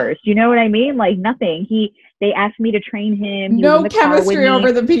at first. You know what I mean? Like nothing. They asked me to train him. He was in No the car with chemistry me.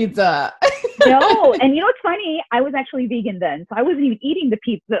 over the pizza. No, and what's funny? I was actually vegan then, so I wasn't even eating the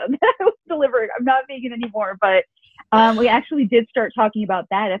pizza that I was delivering. I'm not vegan anymore, but we actually did start talking about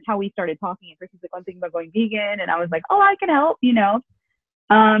that. That's how we started talking. And Ricky's like, I'm thinking about going vegan, and I was like, oh, I can help.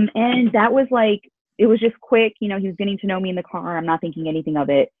 And that was like, it was just quick. He was getting to know me in the car. I'm not thinking anything of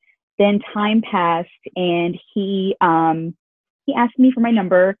it. Then time passed, and he asked me for my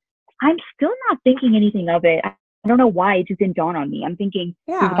number. I'm still not thinking anything of it. I don't know why it just didn't dawn on me. I'm thinking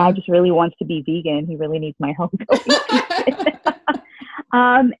this guy Yeah. just really wants to be vegan. He really needs my help going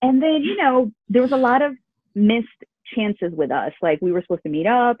vegan. And then, there was a lot of missed chances with us. Like we were supposed to meet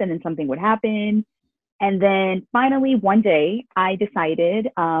up, and then something would happen. And then something would happen. And then finally, one day, I decided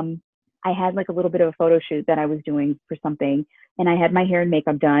I had like a little bit of a photo shoot that I was doing for something, and I had my hair and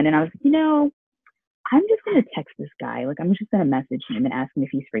makeup done, and I was like, I'm just gonna text this guy. Like, I'm just gonna message him and ask him if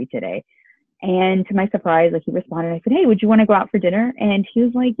he's free today. And to my surprise, like, he responded. I said, "Hey, would you want to go out for dinner?" And he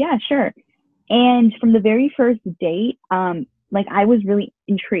was like, "Yeah, sure." And from the very first date, like, I was really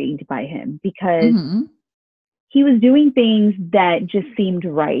intrigued by him because Mm-hmm. he was doing things that just seemed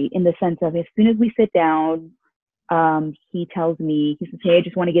right, in the sense of, as soon as we sit down, he tells me, he says, "Hey, I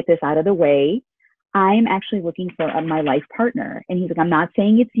just want to get this out of the way. I'm actually looking for my life partner." And he's like, "I'm not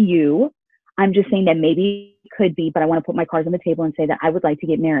saying it's you. I'm just saying that maybe it could be, but I want to put my cards on the table and say that I would like to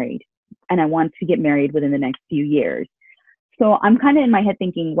get married, and I want to get married within the next few years." So I'm kind of in my head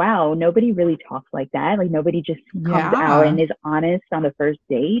thinking, wow, nobody really talks like that. Like, nobody just comes out and Yeah. is honest on the first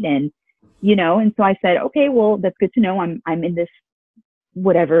date. And, and so I said, okay, well, that's good to know. I'm in this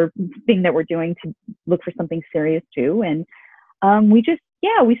whatever thing that we're doing to look for something serious too. And we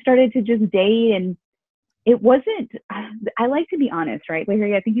started to just date, and it wasn't, I like to be honest, right?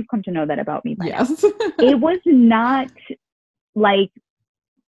 Larry, I think you've come to know that about me by now. Yes. It was not like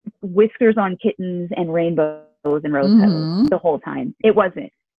whiskers on kittens and rainbows and rose petals Mm-hmm. the whole time. It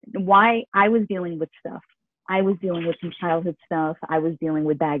wasn't. Why? I was dealing with stuff. I was dealing with some childhood stuff. I was dealing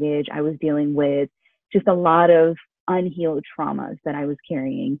with baggage. I was dealing with just a lot of unhealed traumas that I was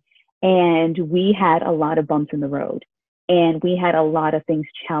carrying. And we had a lot of bumps in the road. And we had a lot of things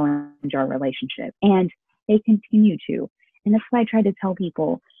challenge our relationship. And they continue to. And that's why I try to tell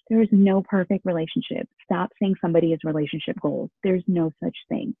people, there is no perfect relationship. Stop saying somebody has relationship goals. There's no such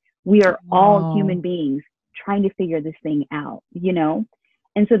thing. We are all Oh. human beings trying to figure this thing out.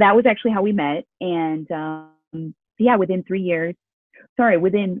 And so that was actually how we met. And yeah, within 3 years,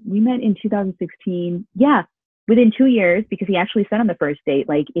 we met in 2016. Yeah, within 2 years, because he actually said on the first date,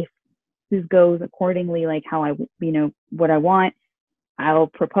 like, if this goes accordingly, like how what I want, I'll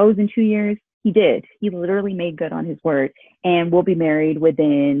propose in 2 years. He did. He literally made good on his word, and we'll be married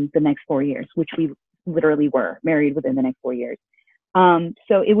within the next 4 years, which we literally were married within the next 4 years.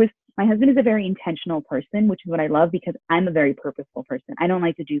 So it was, my husband is a very intentional person, which is what I love, because I'm a very purposeful person. I don't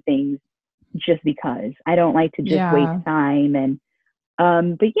like to do things just because. I don't like to just waste Yeah. time. And,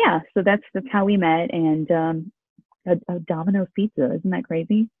 but yeah, so that's how we met. And, a Domino's pizza. Isn't that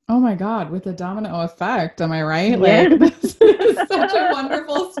crazy? Oh my God, with the domino effect, am I right? Yeah. Like, this is such a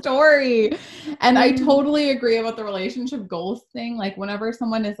wonderful story. And I totally agree about the relationship goals thing. Like, whenever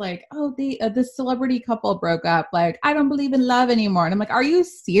someone is like, "Oh, this celebrity couple broke up, like, I don't believe in love anymore." And I'm like, "Are you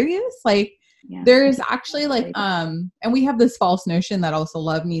serious?" Like, Yeah. there's actually like, and we have this false notion that also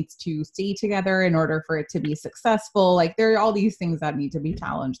love needs to stay together in order for it to be successful. Like, there are all these things that need to be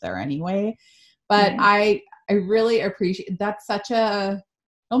challenged there anyway. But Right. I really appreciate that's such a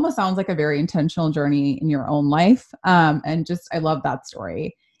almost sounds like a very intentional journey in your own life. And just I love that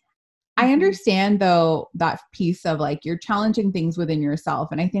story. I Mm-hmm. understand though that piece of like you're challenging things within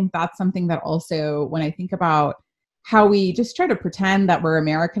yourself. And I think that's something that also when I think about how we just try to pretend that we're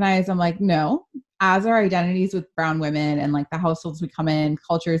Americanized, I'm like, no, as our identities with brown women and like the households we come in,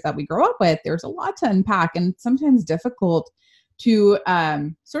 cultures that we grow up with, there's a lot to unpack and sometimes difficult to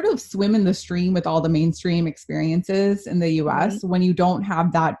sort of swim in the stream with all the mainstream experiences in the Right. US when you don't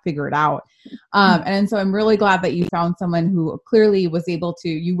have that figured out. And so I'm really glad that you found someone who clearly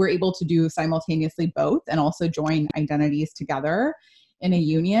you were able to do simultaneously both and also join identities together in a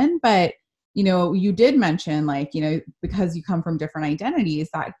union. But, you did mention like, because you come from different identities,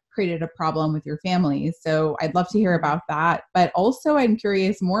 that created a problem with your families. So I'd love to hear Mm-hmm. about that. But also, I'm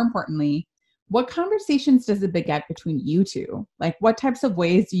curious, more importantly, what conversations does it beget between you two? Like, what types of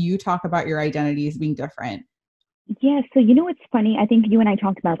ways do you talk about your identities being different? Yeah. So, what's funny? I think you and I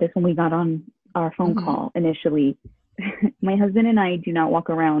talked about this when we got on our phone Mm-hmm. call initially. My husband and I do not walk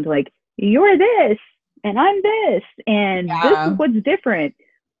around like, "You're this and I'm this and this is Yeah. what's different."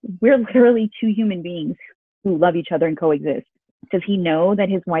 We're literally two human beings who love each other and coexist. Does he know that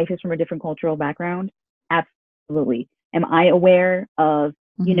his wife is from a different cultural background? Absolutely. Am I aware of,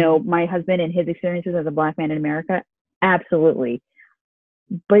 Mm-hmm. my husband and his experiences as a Black man in America? Absolutely.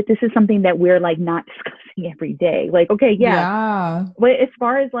 But this is something that we're like not discussing every day. Like, okay, yeah. Yeah. But as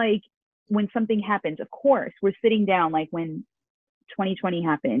far as like when something happens, of course, we're sitting down, like when 2020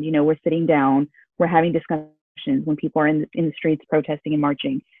 happened, we're sitting down, we're having discussions when people are in the streets protesting and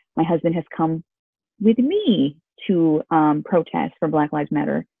marching. My husband has come with me to protest for Black Lives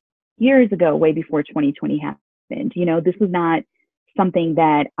Matter years ago, way before 2020 happened. This was not something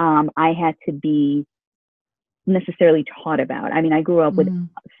that I had to be necessarily taught about. I mean, I grew up with Mm-hmm.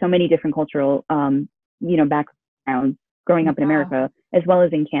 so many different cultural, backgrounds growing up in Yeah. America as well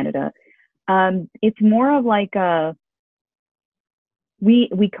as in Canada. It's more of like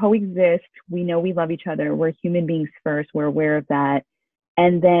we coexist. We know we love each other. We're human beings first. We're aware of that.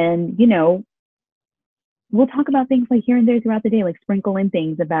 And then, you know, we'll talk about things like here and there throughout the day, like sprinkle in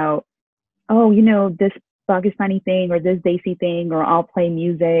things about, oh, you know, this Pakistani thing or this Desi thing, or I'll play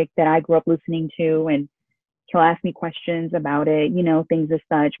music that I grew up listening to and he'll ask me questions about it, you know, things as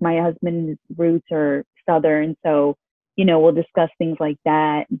such. My husband's roots are Southern, so, you know, we'll discuss things like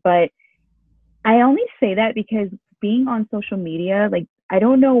that. But I only say that because being on social media, like, I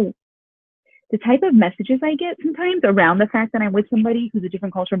don't know the type of messages I get sometimes around the fact that I'm with somebody who's a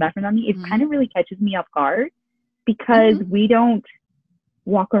different cultural background on me, it kind of really catches me off guard because we don't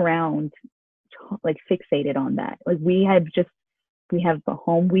walk around like fixated on that. Like we have the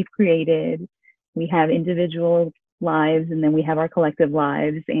home we've created, we have individual lives, and then we have our collective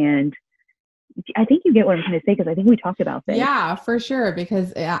lives. And I think you get what I'm trying to say, because I think we talked about this. Yeah, for sure.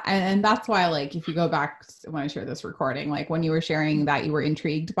 Because, and that's why, like, if you go back when I shared this recording, like when you were sharing that you were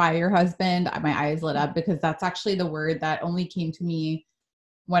intrigued by your husband, my eyes lit up, because that's actually the word that only came to me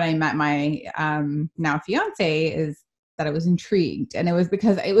when I met my now fiance, is that I was intrigued. And it was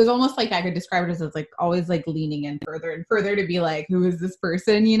because it was almost like I could describe it as like always like leaning in further and further to be like, who is this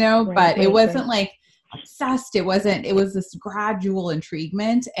person, you know? But it wasn't like obsessed. It was this gradual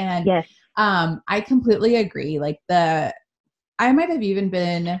intriguement. And yes. I completely agree. Like I might have even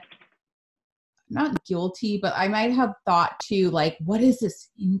been not guilty, but I might have thought too, like, what is this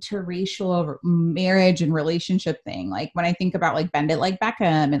interracial marriage and relationship thing? Like when I think about like Bend It Like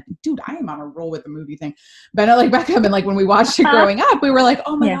Beckham, and dude, I am on a roll with the movie thing. Bend It Like Beckham. And like when we watched it growing up, we were like,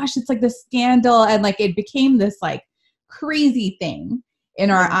 oh my gosh, it's like this scandal. And like it became this like crazy thing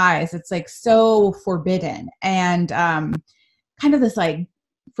in our eyes. It's like so forbidden and kind of this like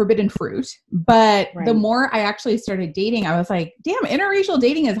forbidden fruit. But the more I actually started dating, I was like, damn, interracial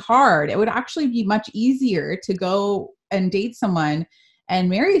dating is hard. It would actually be much easier to go and date someone and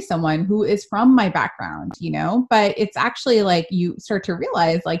marry someone who is from my background, you know? But it's actually like you start to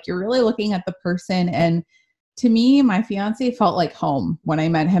realize like you're really looking at the person. And to me, my fiance felt like home when I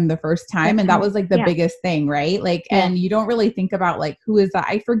met him the first time. And that was like the biggest thing, right? Like, and you don't really think about like, who is that?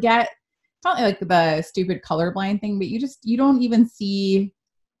 I forget, it's not like the stupid colorblind thing, but you don't even see,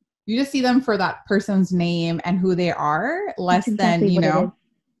 you just see them for that person's name and who they are, less than, you know.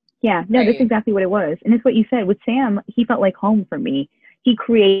 Yeah, no, that's exactly what it was. And it's what you said with Sam. He felt like home for me. He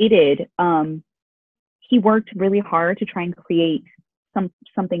created, he worked really hard to try and create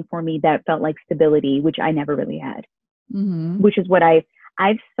something for me that felt like stability, which I never really had, which is what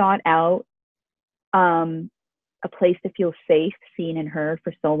I've sought out, a place to feel safe, seen and heard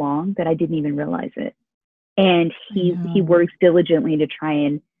for so long that I didn't even realize it. And he works diligently to try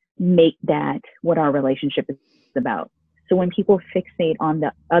and make that what our relationship is about. So when people fixate on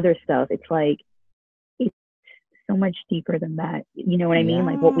the other stuff, it's like, it's so much deeper than that. You know what I mean?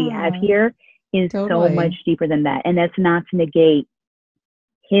 Like what we have here is so much deeper than that. And that's not to negate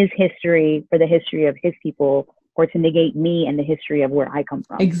his history or the history of his people, or to negate me and the history of where I come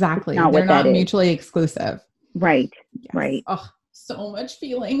from. Exactly. They're not mutually exclusive. Right. Yes. Right. Oh, so much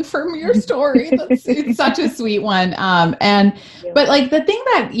feeling from your story. It's such a sweet one. But like the thing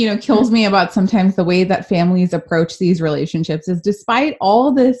that, you know, kills me about sometimes the way that families approach these relationships is, despite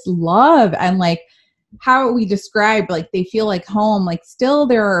all this love and like how we describe, like they feel like home, like still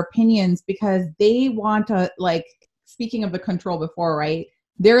there are opinions because they want to, like, speaking of the control before, right?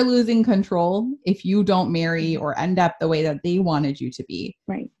 They're losing control if you don't marry or end up the way that they wanted you to be.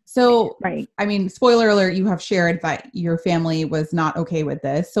 Right. So, I mean, spoiler alert, you have shared that your family was not okay with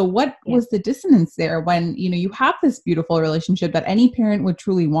this. So what was the dissonance there when, you know, you have this beautiful relationship that any parent would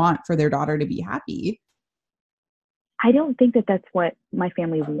truly want for their daughter to be happy? I don't think that that's what my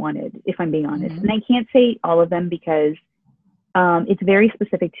family wanted, if I'm being honest. And I can't say all of them because it's very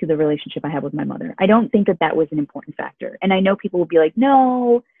specific to the relationship I have with my mother. I don't think that that was an important factor. And I know people will be like,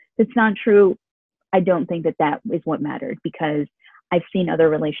 no, that's not true. I don't think that that is what mattered, because I've seen other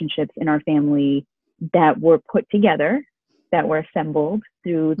relationships in our family that were put together, that were assembled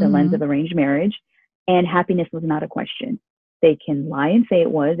through the lens of arranged marriage, and happiness was not a question. They can lie and say it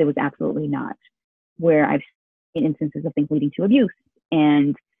was absolutely not. Where I've seen instances of things leading to abuse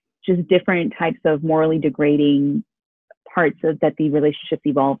and just different types of morally degrading parts of that the relationships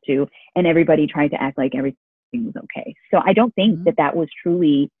evolved to, and everybody tried to act like everything was okay. So I don't think that that was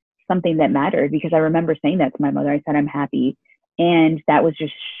truly something that mattered, because I remember saying that to my mother. I said, I'm happy. And that was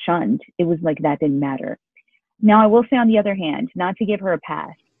just shunned. It was like that didn't matter. Now, I will say, on the other hand, not to give her a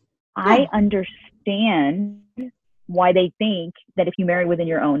pass, I understand why they think that if you marry within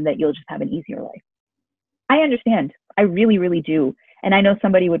your own, that you'll just have an easier life. I understand. I really, really do. And I know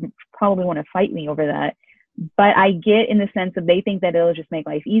somebody would probably want to fight me over that. But I get in the sense of they think that it'll just make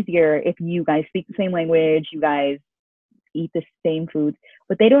life easier if you guys speak the same language, you guys eat the same foods.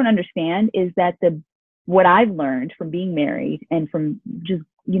 What they don't understand is that what I've learned from being married and from just,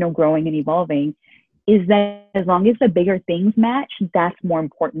 growing and evolving is that as long as the bigger things match, that's more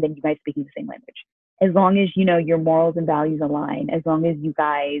important than you guys speaking the same language. As long as, your morals and values align, as long as you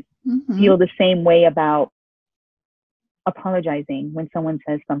guys feel the same way about apologizing when someone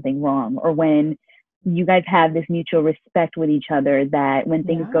says something wrong, or when you guys have this mutual respect with each other, that when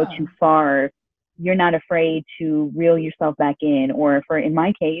things go too far, you're not afraid to reel yourself back in, or in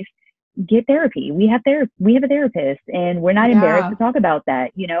my case, get therapy. We have a therapist, and we're not embarrassed to talk about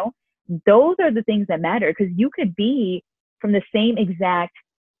that. Those are the things that matter, because you could be from the same exact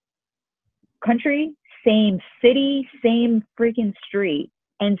country, same city, same freaking street,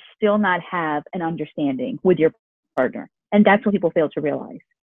 and still not have an understanding with your partner. And that's what people fail to realize.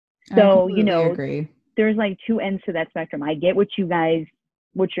 So, agree. There's like two ends to that spectrum. I get what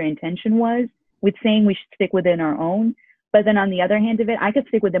your intention was with saying we should stick within our own. But then on the other hand of it, I could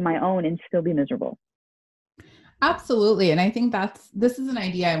stick within my own and still be miserable. Absolutely. And I think this is an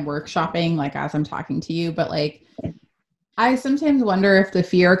idea I'm workshopping, like, as I'm talking to you, but like, I sometimes wonder if the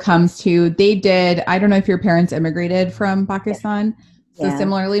fear comes to, I don't know if your parents immigrated from Pakistan. So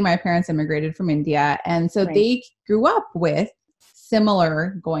similarly, my parents immigrated from India. And so they grew up with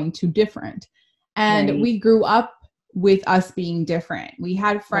similar going to different. And we grew up with us being different. We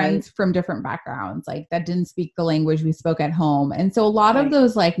had friends from different backgrounds, like that didn't speak the language we spoke at home. And so a lot of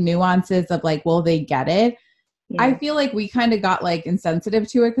those like nuances of like, well, they get it. I feel like we kind of got like insensitive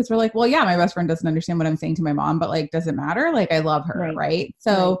to it, because we're like, well, yeah, my best friend doesn't understand what I'm saying to my mom, but like, does it matter? Like, I love her. Right.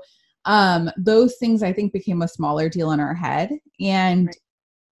 So, those things I think became a smaller deal in our head. And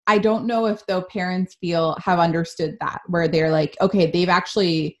I don't know if though parents have understood that, where they're like, okay, they've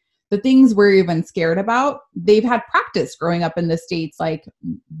actually, the things we're even scared about, they've had practice growing up in the States, like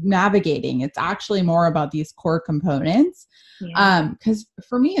navigating. It's actually more about these core components. Because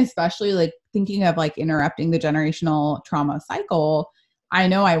for me, especially like thinking of like interrupting the generational trauma cycle, I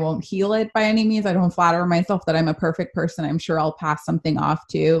know I won't heal it by any means. I don't flatter myself that I'm a perfect person. I'm sure I'll pass something off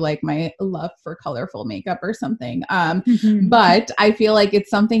to, like my love for colorful makeup or something. But I feel like it's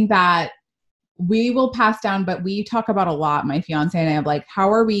something that we will pass down, but we talk about a lot, my fiance and I, of like,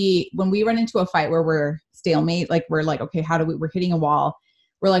 how are we, when we run into a fight where we're stalemate, like we're like, okay, we're hitting a wall.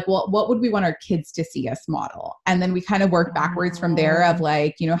 We're like, well, what would we want our kids to see us model? And then we kind of work backwards from there of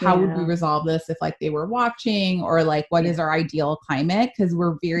like, how would we resolve this if like they were watching, or like, what is our ideal climate? Because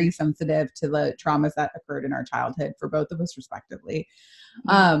we're very sensitive to the traumas that occurred in our childhood for both of us respectively.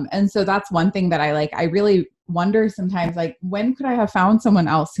 And so that's one thing that I really wonder sometimes, like, when could I have found someone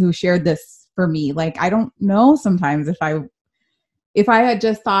else who shared this for me? Like, I don't know sometimes if I had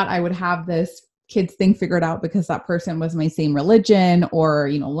just thought I would have this kids thing figured out because that person was my same religion or,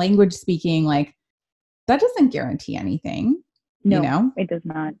 language speaking, like that doesn't guarantee anything. No, it does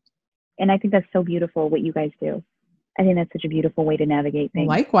not. And I think that's so beautiful what you guys do. I think that's such a beautiful way to navigate things.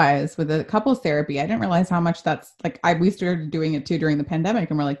 Likewise with the couples therapy. I didn't realize how much that's like, we started doing it too during the pandemic,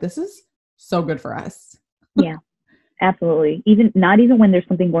 and we're like, this is so good for us. Yeah, absolutely. Not even when there's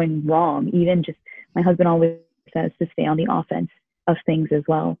something going wrong, even just my husband always says to stay on the offense of things as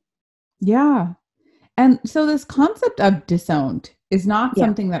well. Yeah. And so this concept of disowned is not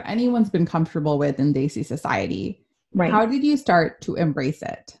something that anyone's been comfortable with in Desi society. Right. How did you start to embrace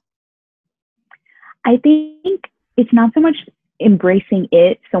it? I think it's not so much embracing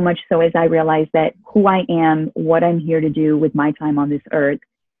it, so much so as I realized that who I am, what I'm here to do with my time on this earth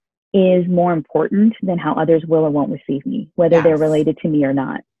is more important than how others will or won't receive me, whether they're related to me or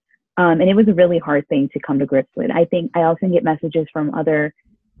not. And it was a really hard thing to come to grips with. I think I often get messages from other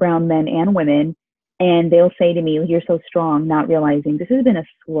brown men and women, and they'll say to me, you're so strong, not realizing this has been a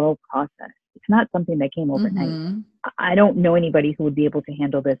slow process. It's not something that came overnight. I don't know anybody who would be able to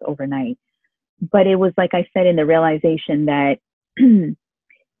handle this overnight. But it was, like I said, in the realization that,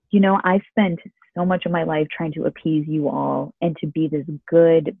 I spent so much of my life trying to appease you all and to be this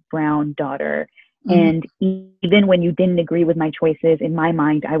good brown daughter. And even when you didn't agree with my choices, in my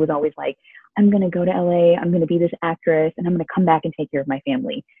mind, I was always like, I'm going to go to LA, I'm going to be this actress, and I'm going to come back and take care of my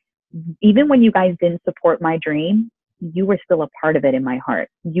family. Even when you guys didn't support my dream, you were still a part of it in my heart.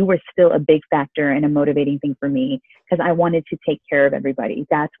 You were still a big factor and a motivating thing for me, because I wanted to take care of everybody.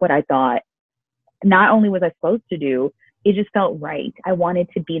 That's what I thought. Not only was I supposed to do, it just felt right. I wanted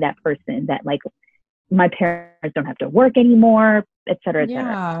to be that person that, like, my parents don't have to work anymore, et cetera, et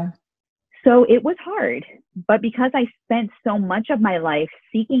cetera. So it was hard, but because I spent so much of my life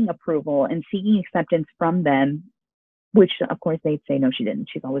seeking approval and seeking acceptance from them, which of course they'd say, no, she didn't.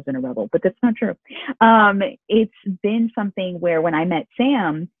 She's always been a rebel, but that's not true. It's been something where when I met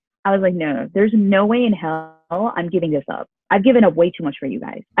Sam, I was like, no, there's no way in hell I'm giving this up. I've given up way too much for you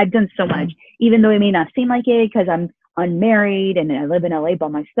guys. I've done so much, even though it may not seem like it because I'm unmarried and I live in LA by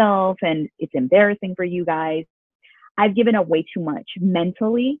myself and it's embarrassing for you guys. I've given up way too much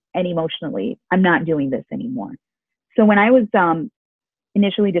mentally and emotionally. I'm not doing this anymore. So when I was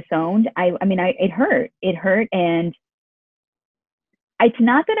initially disowned, it hurt. It hurt. And it's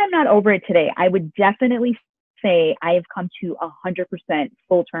not that I'm not over it today. I would definitely say I have come to 100%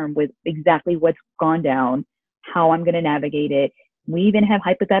 full term with exactly what's gone down, how I'm going to navigate it. We even have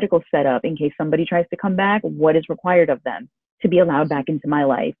hypotheticals set up in case somebody tries to come back, what is required of them to be allowed back into my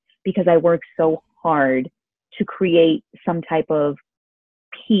life, because I work so hard to create some type of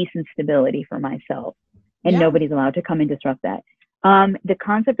peace and stability for myself. And nobody's allowed to come and disrupt that. The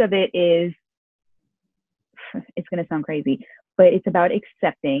concept of it is, it's going to sound crazy, but it's about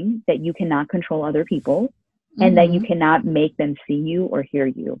accepting that you cannot control other people and that you cannot make them see you or hear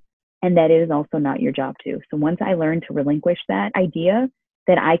you. And that it is also not your job to. So once I learned to relinquish that idea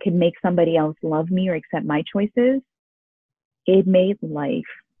that I could make somebody else love me or accept my choices, it made life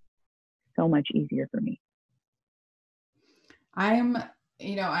so much easier for me.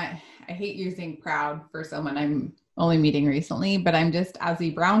 I hate using proud for someone I'm only meeting recently, but I'm just, as a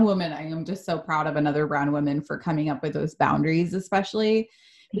brown woman, I am just so proud of another brown woman for coming up with those boundaries, especially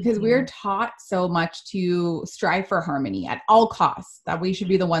because we're taught so much to strive for harmony at all costs, that we should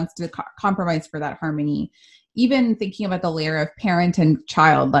be the ones to compromise for that harmony. Even thinking about the layer of parent and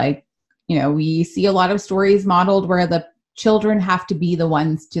child, like, we see a lot of stories modeled where the children have to be the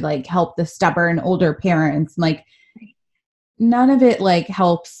ones to like help the stubborn older parents. Like none of it like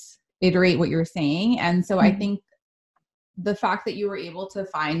helps iterate what you're saying. And so I think the fact that you were able to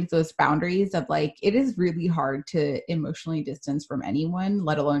find those boundaries of like, it is really hard to emotionally distance from anyone,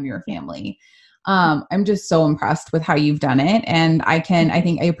 let alone your family. I'm just so impressed with how you've done it. And I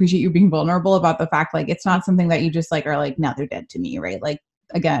think I appreciate you being vulnerable about the fact, like, it's not something that you just like, are like, now they're dead to me. Right. Like,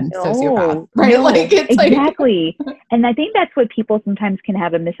 again, sociopath, right? No, like it's exactly. And I think that's what people sometimes can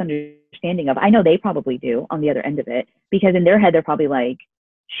have a misunderstanding of. I know they probably do on the other end of it, because in their head, they're probably like,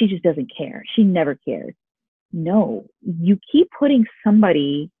 she just doesn't care. She never cared. No, you keep putting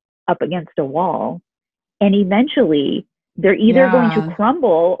somebody up against a wall and eventually they're either going to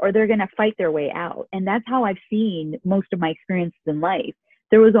crumble or they're going to fight their way out. And that's how I've seen most of my experiences in life.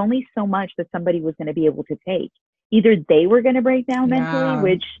 There was only so much that somebody was going to be able to take. Either they were going to break down mentally,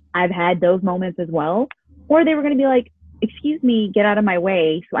 which I've had those moments as well, or they were going to be like, excuse me, get out of my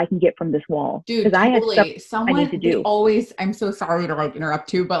way so I can get from this wall. Dude, I had stuff someone, I need to do. I'm so sorry to like interrupt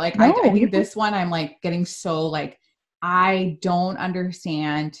too, but like, no, I think this one, I'm like getting so like, I don't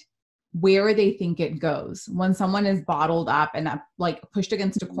understand where they think it goes when someone is bottled up and like pushed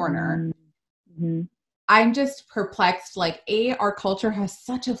against a corner. I'm just perplexed. Like, our culture has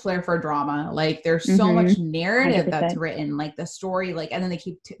such a flair for drama. Like there's so much narrative 100%. That's written, like the story, like, and then they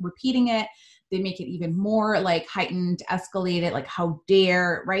keep repeating it. They make it even more like heightened, escalated, like how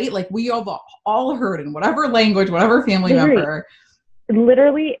dare, right? Like we have all heard in whatever language, whatever family member.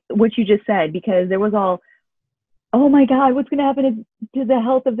 Literally what you just said, because there was all, oh my God, what's going to happen to the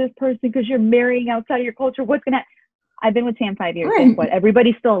health of this person because you're marrying outside of your culture? What's going to, I've been with Sam 5 years. Guess what?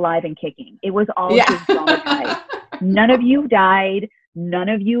 Everybody's still alive and kicking. It was all just traumatized. None of you died. None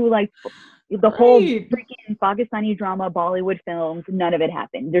of you like the whole freaking Pakistani drama, Bollywood films, none of it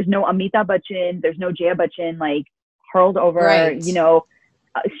happened. There's no Amitabh Bachchan. There's no Jaya Bachchan like hurled over,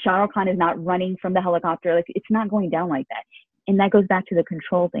 Shah Rukh Khan is not running from the helicopter. Like it's not going down like that. And that goes back to the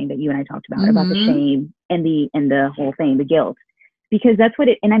control thing that you and I talked about the shame and the whole thing, the guilt, because that's what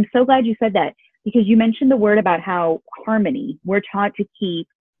it, and I'm so glad you said that, because you mentioned the word about how harmony, we're taught to keep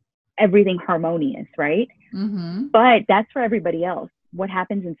everything harmonious, right? But that's for everybody else. What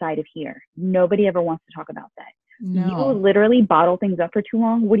happens inside of here? Nobody ever wants to talk about that. No. You literally bottle things up for too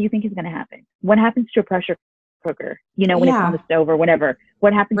long. What do you think is going to happen? What happens to a pressure cooker? When it's on the stove or whatever.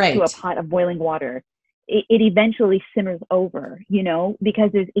 What happens to a pot of boiling water? It eventually simmers over,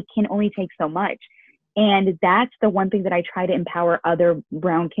 because it can only take so much. And that's the one thing that I try to empower other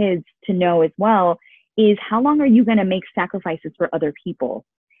brown kids to know as well, is how long are you going to make sacrifices for other people?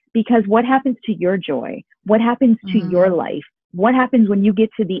 Because what happens to your joy? What happens to your life? What happens when you get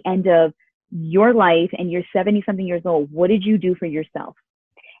to the end of your life and you're 70 something years old? What did you do for yourself?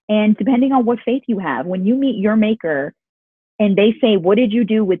 And depending on what faith you have, when you meet your maker and they say, what did you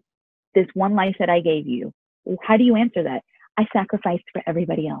do with this one life that I gave you? How do you answer that? I sacrificed for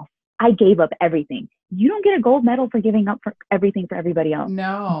everybody else. I gave up everything. You don't get a gold medal for giving up for everything for everybody else.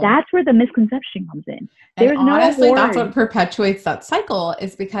 No. That's where the misconception comes in. And There's honestly, no that's award. what perpetuates that cycle,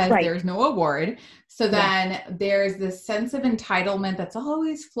 is because Right. there's no award. So then there's this sense of entitlement that's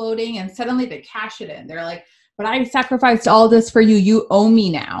always floating, and suddenly they cash it in. They're like, but I sacrificed all this for you. You owe me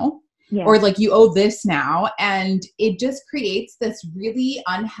now. Yeah. Or like, you owe this now. And it just creates this really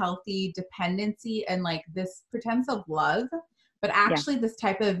unhealthy dependency and like this pretense of love, but actually this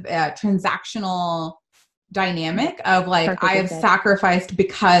type of transactional dynamic of like, Perfectly I have said. sacrificed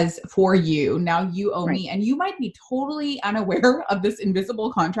because for you, now you owe Right. me. And you might be totally unaware of this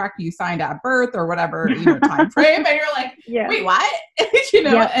invisible contract you signed at birth or whatever, time frame. And you're like, Yeah. wait, what?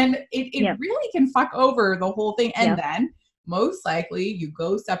 Yep. And it really can fuck over the whole thing. And Yep. then most likely you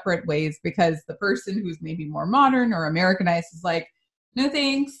go separate ways because the person who's maybe more modern or Americanized is like, no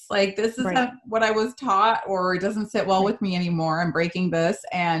thanks, like this is Right. not what I was taught, or it doesn't sit well Right. with me anymore. I'm breaking this.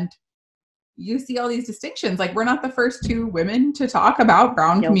 And you see all these distinctions. Like, we're not the first two women to talk about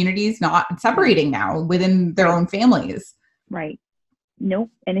brown Nope. communities not separating now within their Right. own families. Right. Nope.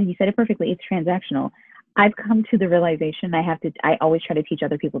 And then you said it perfectly. It's transactional. I've come to the realization I always try to teach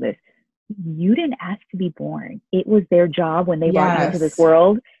other people this. You didn't ask to be born. It was their job when they brought you into this Yes.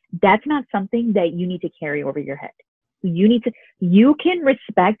 world. That's not something that you need to carry over your head. You can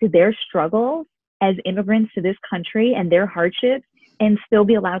respect their struggles as immigrants to this country and their hardships, and still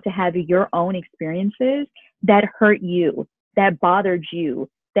be allowed to have your own experiences that hurt you, that bothered you,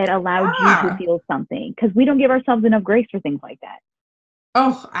 that allowed you to feel something. Because we don't give ourselves enough grace for things like that.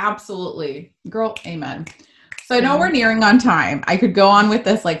 Oh, absolutely. Girl, amen. So I know we're nearing on time. I could go on with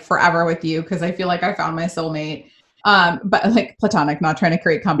this like forever with you, because I feel like I found my soulmate. But like platonic, not trying to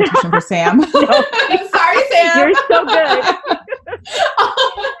create competition for Sam. Sorry, Sam. You're so good.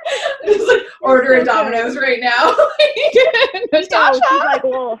 Just like order a Domino's right now. Natasha. She's like,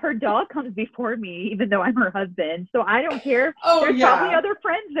 well, her dog comes before me, even though I'm her husband. So I don't care. There's probably other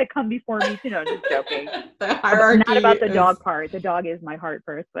friends that come before me too. No, just joking. The hierarchy. Not about the dog part. The dog is my heart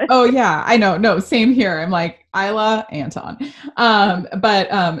first. But. Oh yeah, I know. No, same here. I'm like Isla, Anton.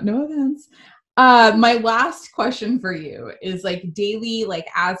 But no offense. My last question for you is like daily, like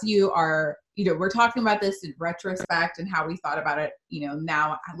as you are, we're talking about this in retrospect and how we thought about it,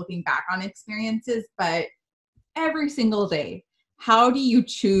 now looking back on experiences, but every single day, how do you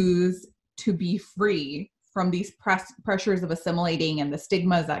choose to be free from these pressures of assimilating and the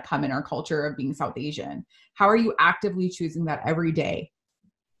stigmas that come in our culture of being South Asian? How are you actively choosing that every day?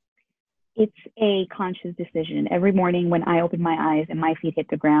 It's a conscious decision. Every morning when I open my eyes and my feet hit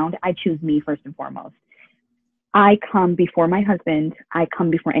the ground, I choose me first and foremost. I come before my husband. I come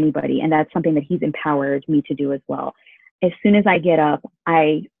before anybody. And that's something that he's empowered me to do as well. As soon as I get up,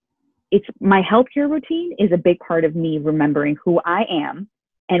 it's my healthcare routine is a big part of me remembering who I am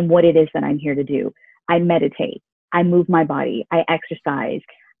and what it is that I'm here to do. I meditate. I move my body. I exercise.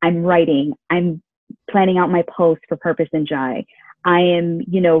 I'm writing. I'm planning out my posts for Purpose and Jai. I am,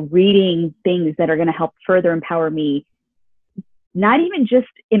 reading things that are going to help further empower me. Not even just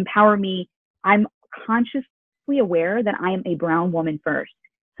empower me. I'm consciously aware that I am a brown woman first.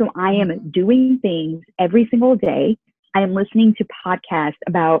 So I am doing things every single day. I am listening to podcasts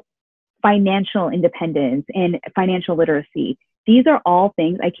about financial independence and financial literacy. These are all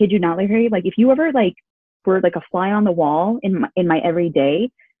things, I kid you not, Larry, like if you ever were like a fly on the wall in my everyday,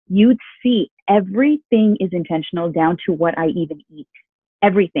 you'd see everything is intentional down to what I even eat,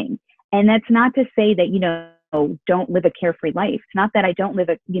 everything. And that's not to say that, don't live a carefree life. It's not that I don't live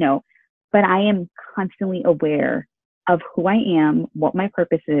but I am constantly aware of who I am, what my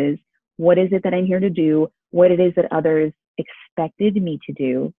purpose is, what is it that I'm here to do, what it is that others expected me to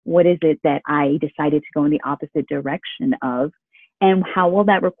do, what is it that I decided to go in the opposite direction of, and how will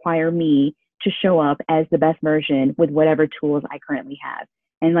that require me to show up as the best version with whatever tools I currently have.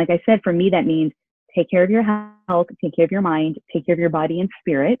 And like I said, for me, that means take care of your health, take care of your mind, take care of your body and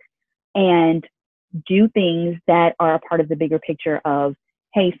spirit, and do things that are a part of the bigger picture of,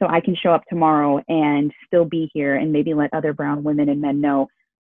 hey, so I can show up tomorrow and still be here and maybe let other brown women and men know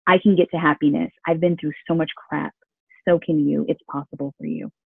I can get to happiness. I've been through so much crap. So can you. It's possible for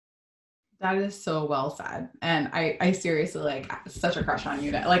you. That is so well said. And I seriously like such a crush on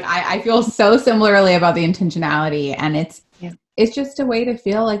you. Like I feel so similarly about the intentionality, and it's just a way to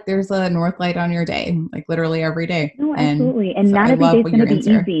feel like there's a north light on your day, like literally every day. No, absolutely. And so not every day is going to be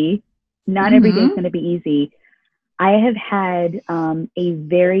easy. Not every day is going to be easy. I have had a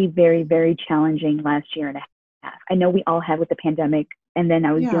very, very, very challenging last year and a half. I know we all have with the pandemic, and then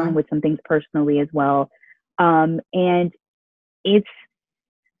I was dealing with some things personally as well. And it's,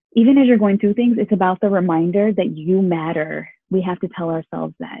 even as you're going through things, it's about the reminder that you matter. we have to tell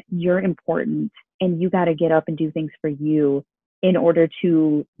ourselves that you're important and you got to get up and do things for you in order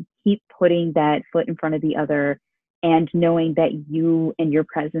to keep putting that foot in front of the other and knowing that you and your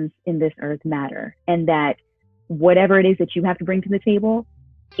presence in this earth matter, and that whatever it is that you have to bring to the table,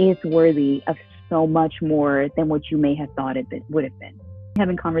 it's worthy of so much more than what you may have thought would have been.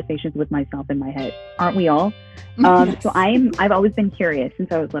 Having conversations with myself in my head, aren't we all? Yes. So I've always been curious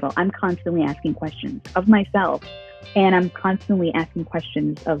since I was little. I'm constantly asking questions of myself, and I'm constantly asking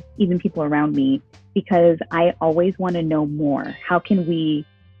questions of even people around me, because I always want to know more. How can we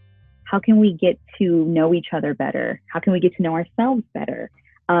get to know each other better? How can we get to know ourselves better?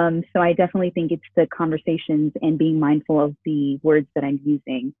 So I definitely think it's the conversations and being mindful of the words that I'm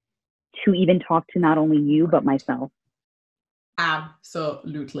using to even talk to not only you, but myself.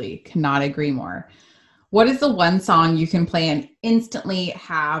 Absolutely. Cannot agree more. What is the one song you can play and instantly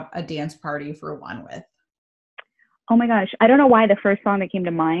have a dance party for one with? Oh my gosh. I don't know why the first song that came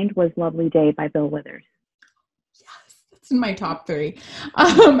to mind was Lovely Day by Bill Withers. Yes, that's in my top 3.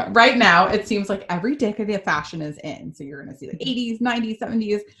 Right now, it seems like every decade of fashion is in. So you're going to see the 80s, 90s,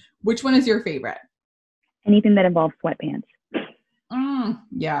 70s. Which one is your favorite? Anything that involves sweatpants.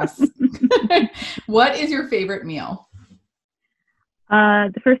 Yes. What is your favorite meal?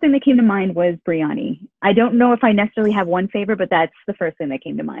 The first thing that came to mind was biryani. I don't know if I necessarily have one favorite, but that's the first thing that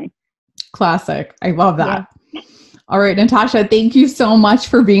came to mind. Classic. I love that. Yeah. All right, Natasha, thank you so much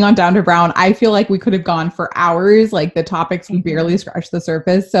for being on Down to Brown. I feel like we could have gone for hours. Like the topics, we barely scratched the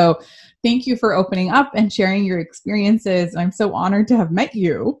surface. So thank you for opening up and sharing your experiences. I'm so honored to have met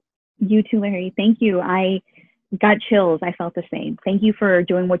you. You too, Larry. Thank you. I got chills. I felt the same. Thank you for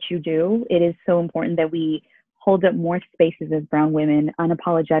doing what you do. It is so important that we hold up more spaces as brown women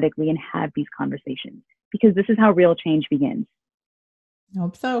unapologetically and have these conversations, because this is how real change begins. I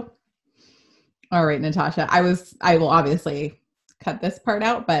hope so. All right, Natasha, I will obviously cut this part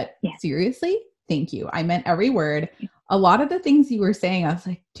out, but seriously, thank you. I meant every word. A lot of the things you were saying, I was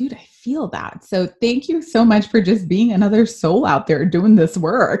like, dude, I feel that. So thank you so much for just being another soul out there doing this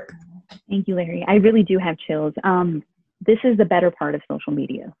work. Thank you, Larry. I really do have chills. This is the better part of social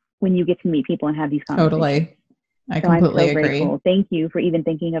media, when you get to meet people and have these conversations. Totally. I completely agree. Grateful. Thank you for even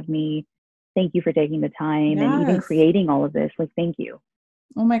thinking of me. Thank you for taking the time and even creating all of this. Like, thank you.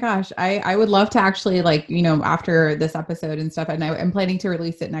 Oh my gosh. I would love to actually after this episode and stuff, and I'm planning to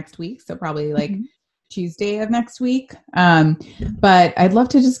release it next week. So probably Tuesday of next week. But I'd love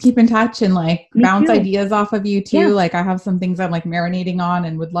to just keep in touch and bounce ideas off of you too. Yeah. Like I have some things I'm marinating on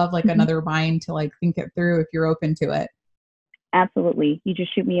and would love another mind to think it through if you're open to it. Absolutely. You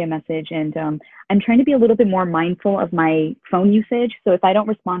just shoot me a message, and I'm trying to be a little bit more mindful of my phone usage. So if I don't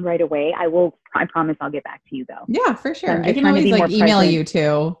respond right away, I promise I'll get back to you though. Yeah, for sure. I can always email you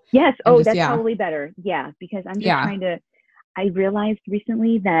too. Yes. Oh, that's totally better. Yeah. Because I'm just trying to, I realized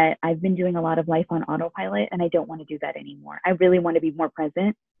recently that I've been doing a lot of life on autopilot, and I don't want to do that anymore. I really want to be more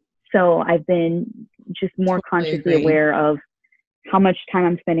present. So I've been just more consciously aware of how much time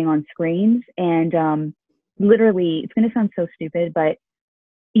I'm spending on screens, and, literally, it's going to sound so stupid, but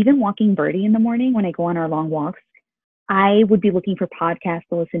even walking Birdie in the morning when I go on our long walks, I would be looking for podcasts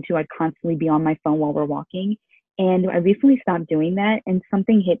to listen to. I'd constantly be on my phone while we're walking. And I recently stopped doing that, and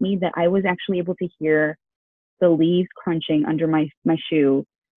something hit me that I was actually able to hear the leaves crunching under my shoe,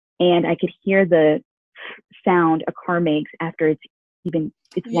 and I could hear the sound a car makes after it's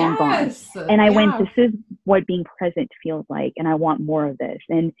long gone. And I went, this is what being present feels like, and I want more of this.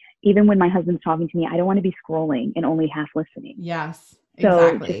 And even when my husband's talking to me, I don't want to be scrolling and only half listening. Yes,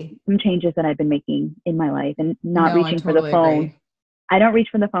 exactly. So some changes that I've been making in my life, and not reaching for the phone. Agree. I don't reach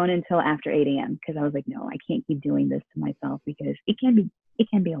for the phone until after 8 a.m. because I was like, no, I can't keep doing this to myself, because it can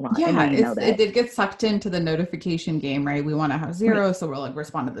be a lot. Yeah, it gets sucked into the notification game, right? We want to have zero, so we'll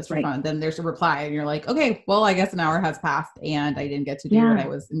respond to this, respond. Then there's a reply, and you're like, okay, well, I guess an hour has passed, and I didn't get to do what I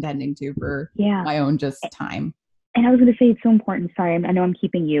was intending to for my own just time. And I was going to say, it's so important. Sorry, I know I'm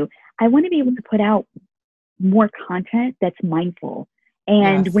keeping you. I want to be able to put out more content that's mindful,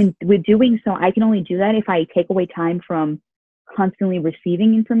 and when with doing so, I can only do that if I take away time from constantly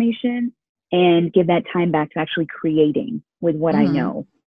receiving information and give that time back to actually creating with what I know.